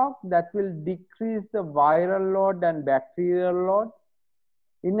alcohol soak that will decrease the viral load and bacterial load.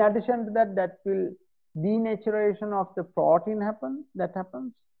 In addition to that, that will denaturation of the protein happens,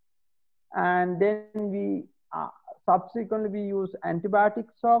 and then we subsequently we use antibiotic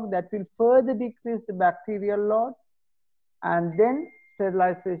soak that will further decrease the bacterial load, and then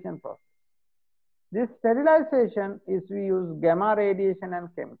sterilization process. This sterilization is we use gamma radiation and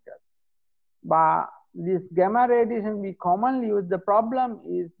chemicals. But this gamma radiation we commonly use, the problem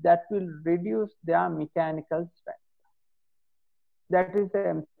is that will reduce their mechanical strength. That is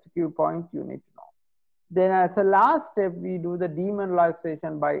the MCQ point you need to know. Then as a last step, we do the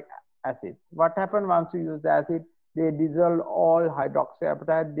demineralization by acid. What happens once you use the acid? They dissolve all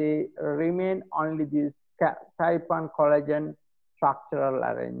hydroxyapatite. They remain only this type 1 collagen structural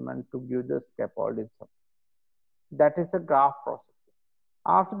arrangement to give the scaffolding. That is the graft process.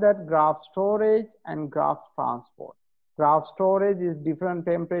 After that, graft storage and graft transport. Graft storage is different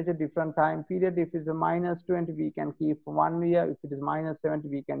temperature, different time period. If it's a -20, we can keep for 1 year. If it is -70,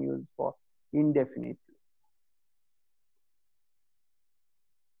 we can use for indefinitely.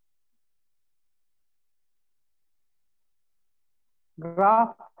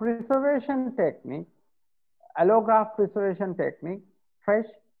 Graft preservation technique, allograft preservation technique, fresh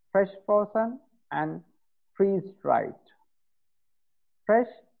frozen, and freeze dried.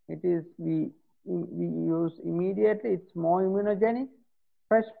 Fresh, it is we use immediately, it's more immunogenic.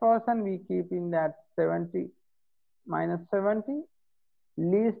 Fresh frozen, we keep in that -70,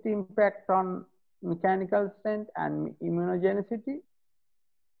 least impact on mechanical strength and immunogenicity,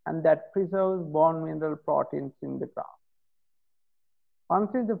 and that preserves bone mineral proteins in the graft.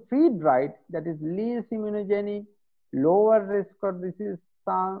 Once is the freeze dried, that is least immunogenic, lower risk of disease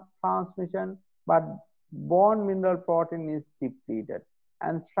transmission, but bone mineral protein is depleted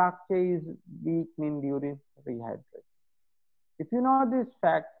and structure is weakening during rehydration. If you know this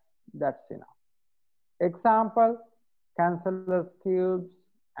fact, that's enough. Example, cancellous cubes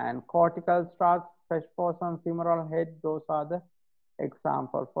and cortical struts, fresh frozen femoral head, those are the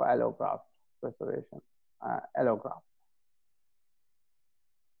examples for allograft preservation, allograft.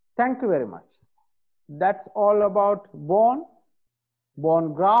 Thank you very much. That's all about bone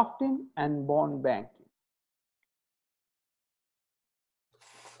grafting, and bone banking.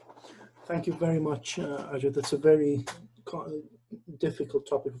 Thank you very much, Ajith. That's a very difficult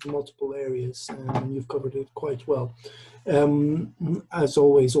topic with multiple areas, and you've covered it quite well. As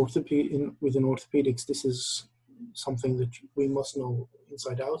always, within orthopedics, this is something that we must know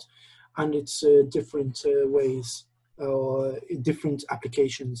inside out, and it's different ways, different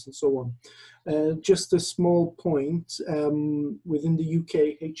applications, and so on. Just a small point, within the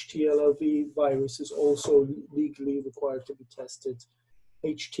UK, HTLV virus is also legally required to be tested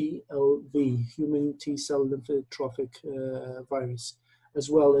HTLV, human T-cell lymphotrophic virus, as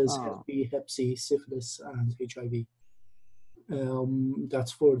well as Hep B, Hep C, syphilis, and HIV.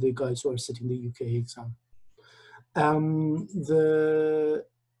 That's for the guys who are sitting the UK exam.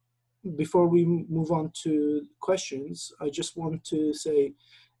 Before we move on to questions, I just want to say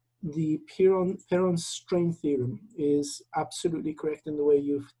the Perron's strain theorem is absolutely correct in the way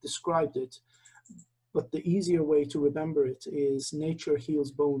you've described it, but the easier way to remember it is nature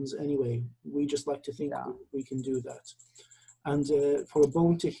heals bones anyway. We just like to think we can do that. And for a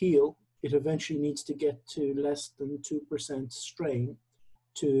bone to heal, it eventually needs to get to less than 2% strain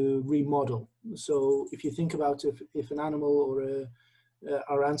to remodel. So if you think about if an animal or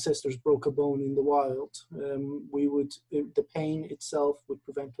our ancestors broke a bone in the wild, the pain itself would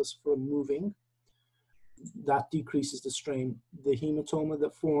prevent us from moving. That decreases the strain. The hematoma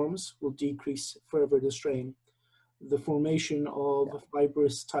that forms will decrease further the strain. The formation of a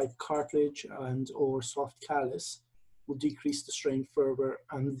fibrous type cartilage and or soft callus will decrease the strain further,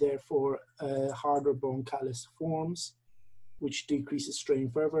 and therefore a harder bone callus forms, which decreases strain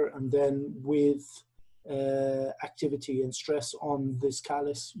further, and then with activity and stress on this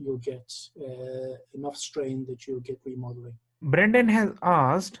callus, you'll get enough strain that you'll get remodeling. Brendan has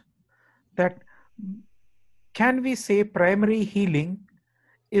asked that, can we say primary healing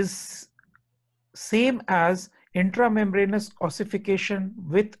is same as intramembranous ossification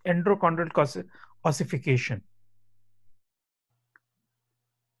with endochondral ossification?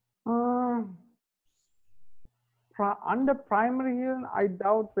 Under primary healing, I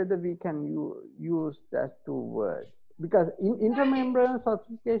doubt whether we can use that two words, because in intramembranous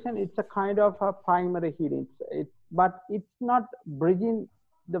ossification, it's a kind of a primary healing, but it's not bridging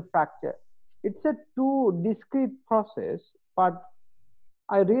the fracture. It's a two discrete process, but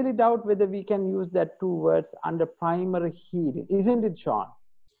I really doubt whether we can use that two words under primary healing, isn't it, Sean?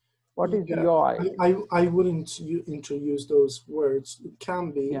 What is your idea? I wouldn't introduce those words. It can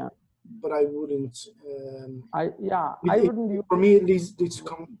be. But I wouldn't. I wouldn't. For me, it leads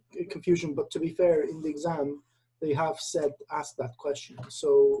to confusion. But to be fair, in the exam, they have asked that question.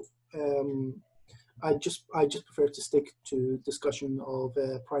 So I just prefer to stick to discussion of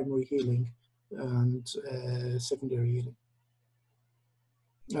primary healing and secondary healing.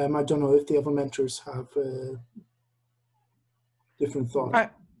 I don't know if the other mentors have different thoughts.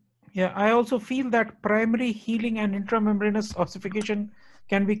 I also feel that primary healing and intramembranous ossification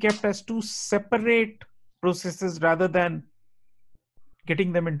can be kept as two separate processes rather than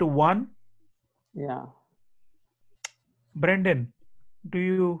getting them into one. Yeah. Brendan, do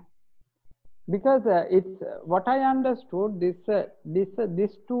you? Because it's what I understood. This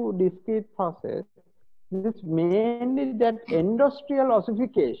two discrete process. This mainly that endostrial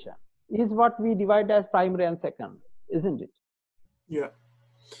ossification is what we divide as primary and secondary, isn't it? Yeah.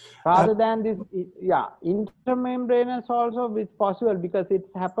 Rather than this, intermembranous also is possible because it's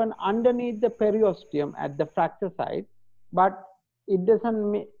happened underneath the periosteum at the fracture site, but it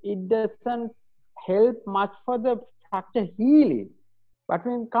doesn't help much for the fracture healing. But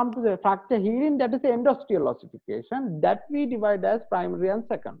when it comes to the fracture healing, that is the endostrial ossification that we divide as primary and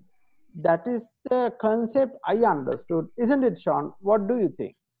secondary. That is the concept I understood, isn't it, Sean? What do you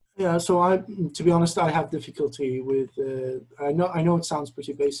think? Yeah, so to be honest, I have difficulty with. I know it sounds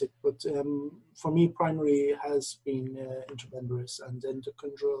pretty basic, but for me, primary has been intramembranous and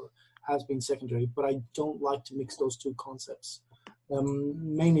endochondral has been secondary. But I don't like to mix those two concepts,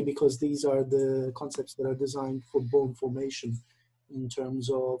 mainly because these are the concepts that are designed for bone formation, in terms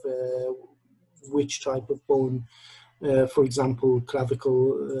of which type of bone. For example,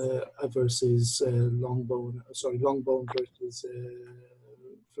 clavicle versus long bone versus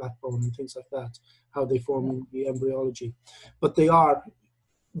flat bone and things like that, how they form in the embryology. But they are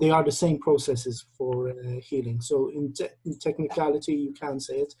the same processes for healing. So in technicality, you can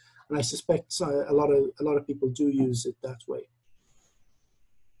say it, and I suspect a lot of people do use it that way.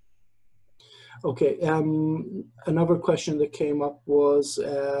 Okay, another question that came up was,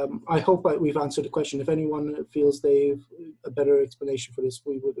 I hope we've answered the question. If anyone feels they've a better explanation for this,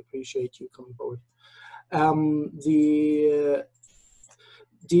 we would appreciate you coming forward.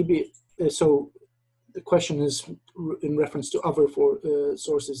 So the question is in reference to other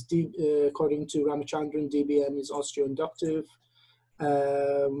sources. According to Ramachandran, DBM is osteoinductive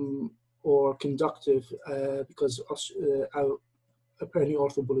or conductive because apparently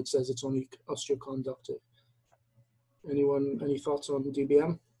OrthoBullet says it's only osteoconductive. Any thoughts on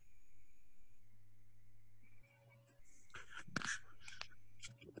DBM?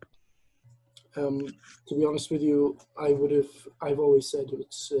 To be honest with you, I've always said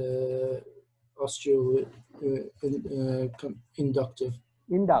it's inductive.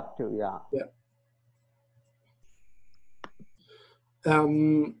 Inductive, yeah. Yeah.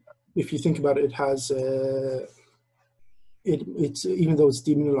 If you think about it, it has it's even though it's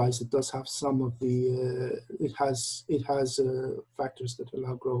demineralized, it does have some of the it has factors that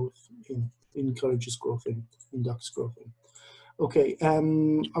allow growth encourages growth inducts growth in. Okay.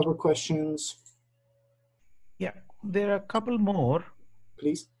 Other questions? Yeah, there are a couple more.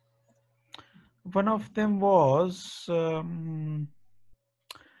 Please. One of them was,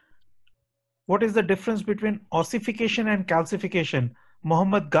 what is the difference between ossification and calcification?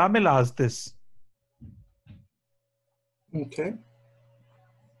 Mohammed Gamil asked this. Okay.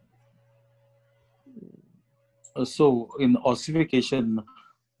 So in ossification,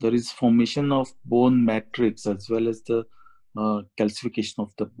 there is formation of bone matrix as well as the calcification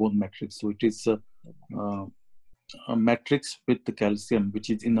of the bone matrix. So it is a matrix with the calcium, which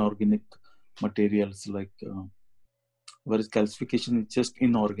is inorganic materials, like whereas calcification is just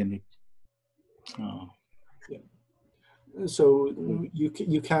inorganic. Yeah. So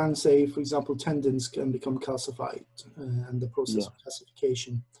you can say, for example, tendons can become calcified, and the process of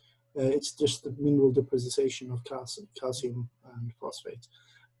calcification, it's just the mineral deposition of calcium and phosphate,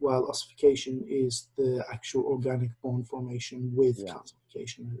 while ossification is the actual organic bone formation with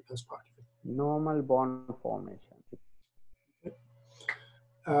calcification as part of it. Normal bone formation.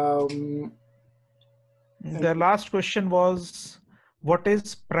 The last question was, what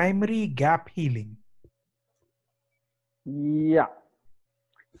is primary gap healing? Yeah,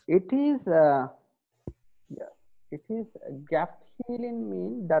 it is. It is gap healing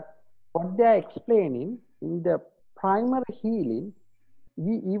mean that what they are explaining in the primary healing.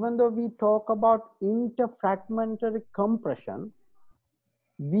 Even though we talk about interfragmentary compression,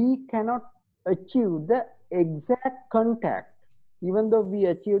 we cannot achieve the exact contact, even though we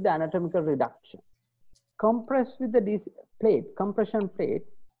achieve the anatomical reduction. Compressed with the plate, compression plate,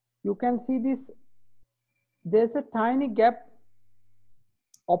 you can see this, there's a tiny gap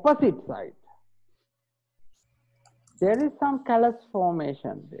opposite side. There is some callus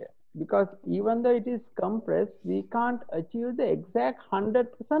formation there, because even though it is compressed, we can't achieve the exact 100%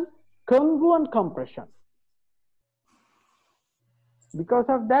 congruent compression. Because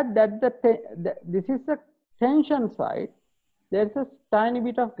of that, this is the tension side. There's a tiny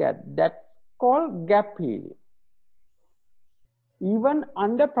bit of gap. That's called gap healing, even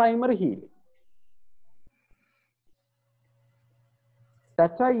under primary healing.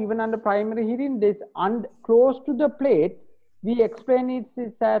 That's why even under primary healing, this close to the plate, we explain it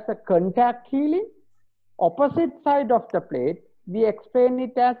as a contact healing. Opposite side of the plate, we explain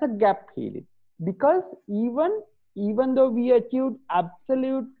it as a gap healing. Because even though we achieved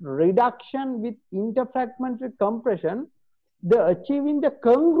absolute reduction with interfragmentary compression, the achieving the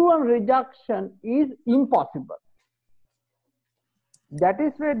congruent reduction is impossible. That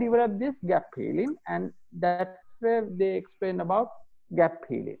is where they develop this gap healing, and that's where they explain about gap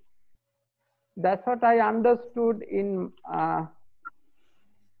healing. That's what I understood in.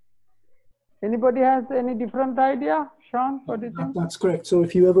 Anybody has any different idea? Sean, what do you think? That's correct. So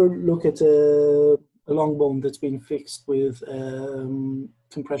if you ever look at a long bone that's been fixed with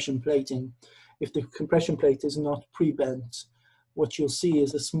compression plating, if the compression plate is not pre-bent, what you'll see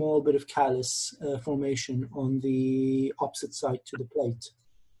is a small bit of callus formation on the opposite side to the plate.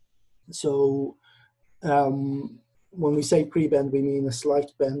 So when we say pre-bend, we mean a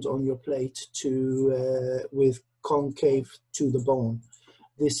slight bend on your plate to with concave to the bone.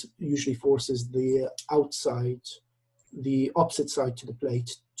 This usually forces the opposite side to the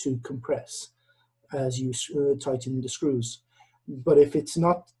plate to compress as you tighten the screws. But if it's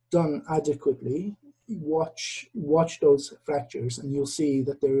not done adequately, watch those fractures, and you'll see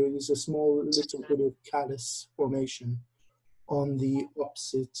that there is a small little bit of callus formation on the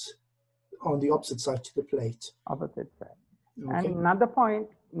opposite side to the plate. Opposite side. Okay. And another point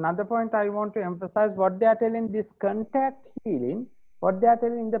I want to emphasize, what they are telling, this contact healing, what they are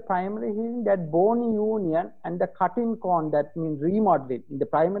telling in the primary healing, that bone union and the cut-in cone, that means remodeling. In the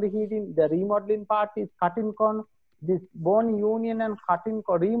primary healing, the remodeling part is cut-in cone. This bone union and cut-in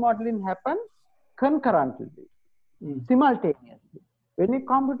cone remodeling happen concurrently, simultaneously. When you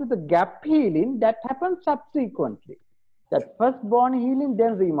come to the gap healing, that happens subsequently. That first bone healing,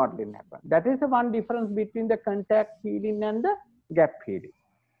 then remodeling happens. That is the one difference between the contact healing and the gap healing.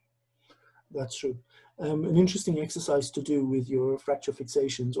 That's true. An interesting exercise to do with your fracture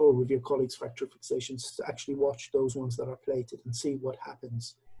fixations or with your colleagues' fracture fixations is to actually watch those ones that are plated and see what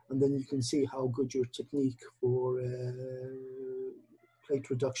happens. And then you can see how good your technique for plate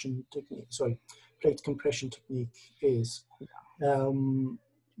compression technique is.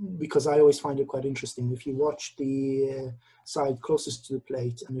 because I always find it quite interesting. If you watch the side closest to the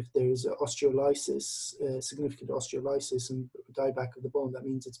plate, and if there's osteolysis, significant osteolysis and dieback of the bone, that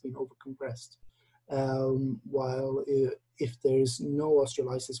means it's been overcompressed. While if there's no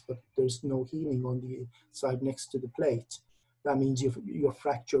osteolysis, but there's no healing on the side next to the plate, that means your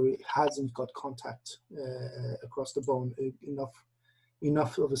fracture hasn't got contact across the bone,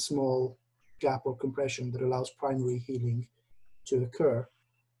 enough of a small gap or compression that allows primary healing to occur.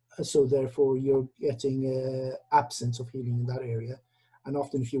 So therefore you're getting absence of healing in that area. And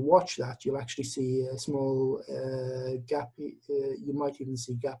often if you watch that, you'll actually see a small gap. You might even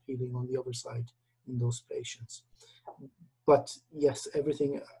see gap healing on the other side in those patients. But yes,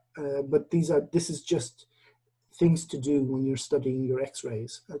 everything, but this is just things to do when you're studying your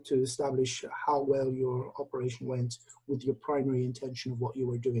x-rays to establish how well your operation went with your primary intention of what you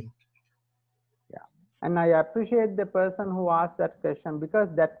were doing. Yeah, and I appreciate the person who asked that question, because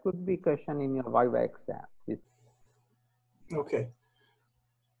that could be question in your Viva exam. Okay.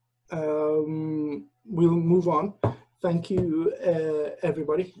 We'll move on. Thank you,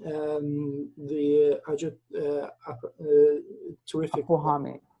 everybody. The Ajith terrific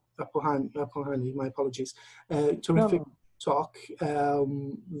Appuhamy, my apologies. Terrific talk.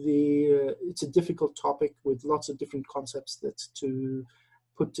 It's a difficult topic with lots of different concepts that to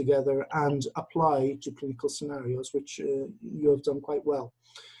put together and apply to clinical scenarios, which you have done quite well.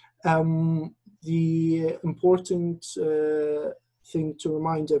 The important thing to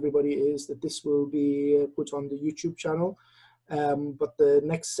remind everybody is that this will be put on the YouTube channel, but the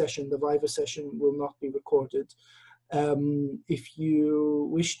next session, the Viva session, will not be recorded. If you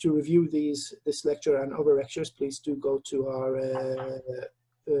wish to review this lecture and other lectures, please do go to our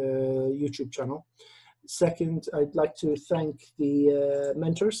YouTube channel. Second, I'd like to thank the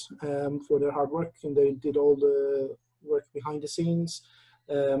mentors for their hard work, and they did all the work behind the scenes.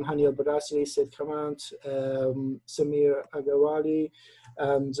 Hani Al-Badasri, Sid Kamant, Samir Agawali,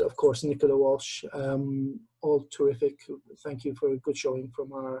 and of course Nicola Walsh, all terrific. Thank you for a good showing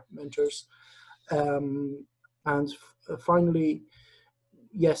from our mentors. And finally,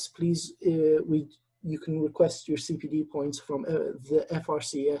 yes, please, you can request your CPD points from the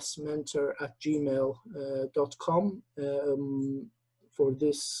FRCS mentor at gmail.com. For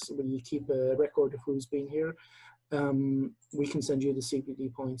this, we keep a record of who's been here. We can send you the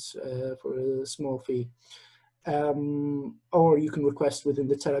CPD points for a small fee. Or you can request within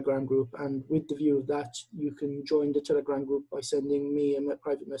the Telegram group, and with the view of that, you can join the Telegram group by sending me a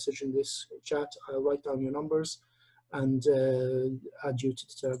private message in this chat. I'll write down your numbers and add you to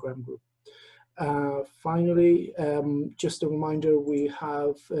the Telegram group. Finally, just a reminder, we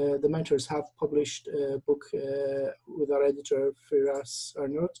have, the mentors have published a book with our editor, Firas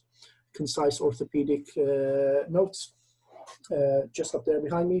Arnaut, Concise Orthopedic Notes, just up there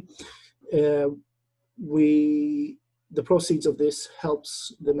behind me. The proceeds of this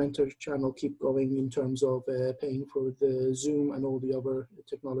helps the mentor channel keep going in terms of paying for the Zoom and all the other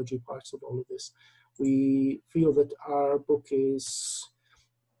technology parts of all of this. We feel that our book is,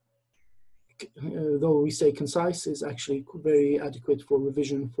 though we say concise, is actually very adequate for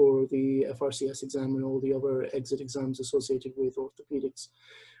revision for the FRCS exam and all the other exit exams associated with orthopedics.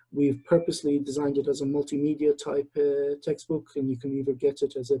 We've purposely designed it as a multimedia type textbook, and you can either get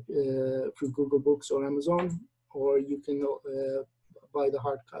it as a through Google Books or Amazon, or you can buy the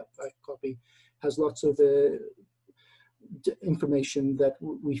hard copy. Has lots of information that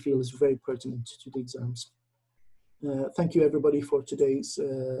we feel is very pertinent to the exams. Thank you everybody for today's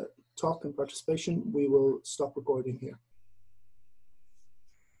talk and participation. We will stop recording here.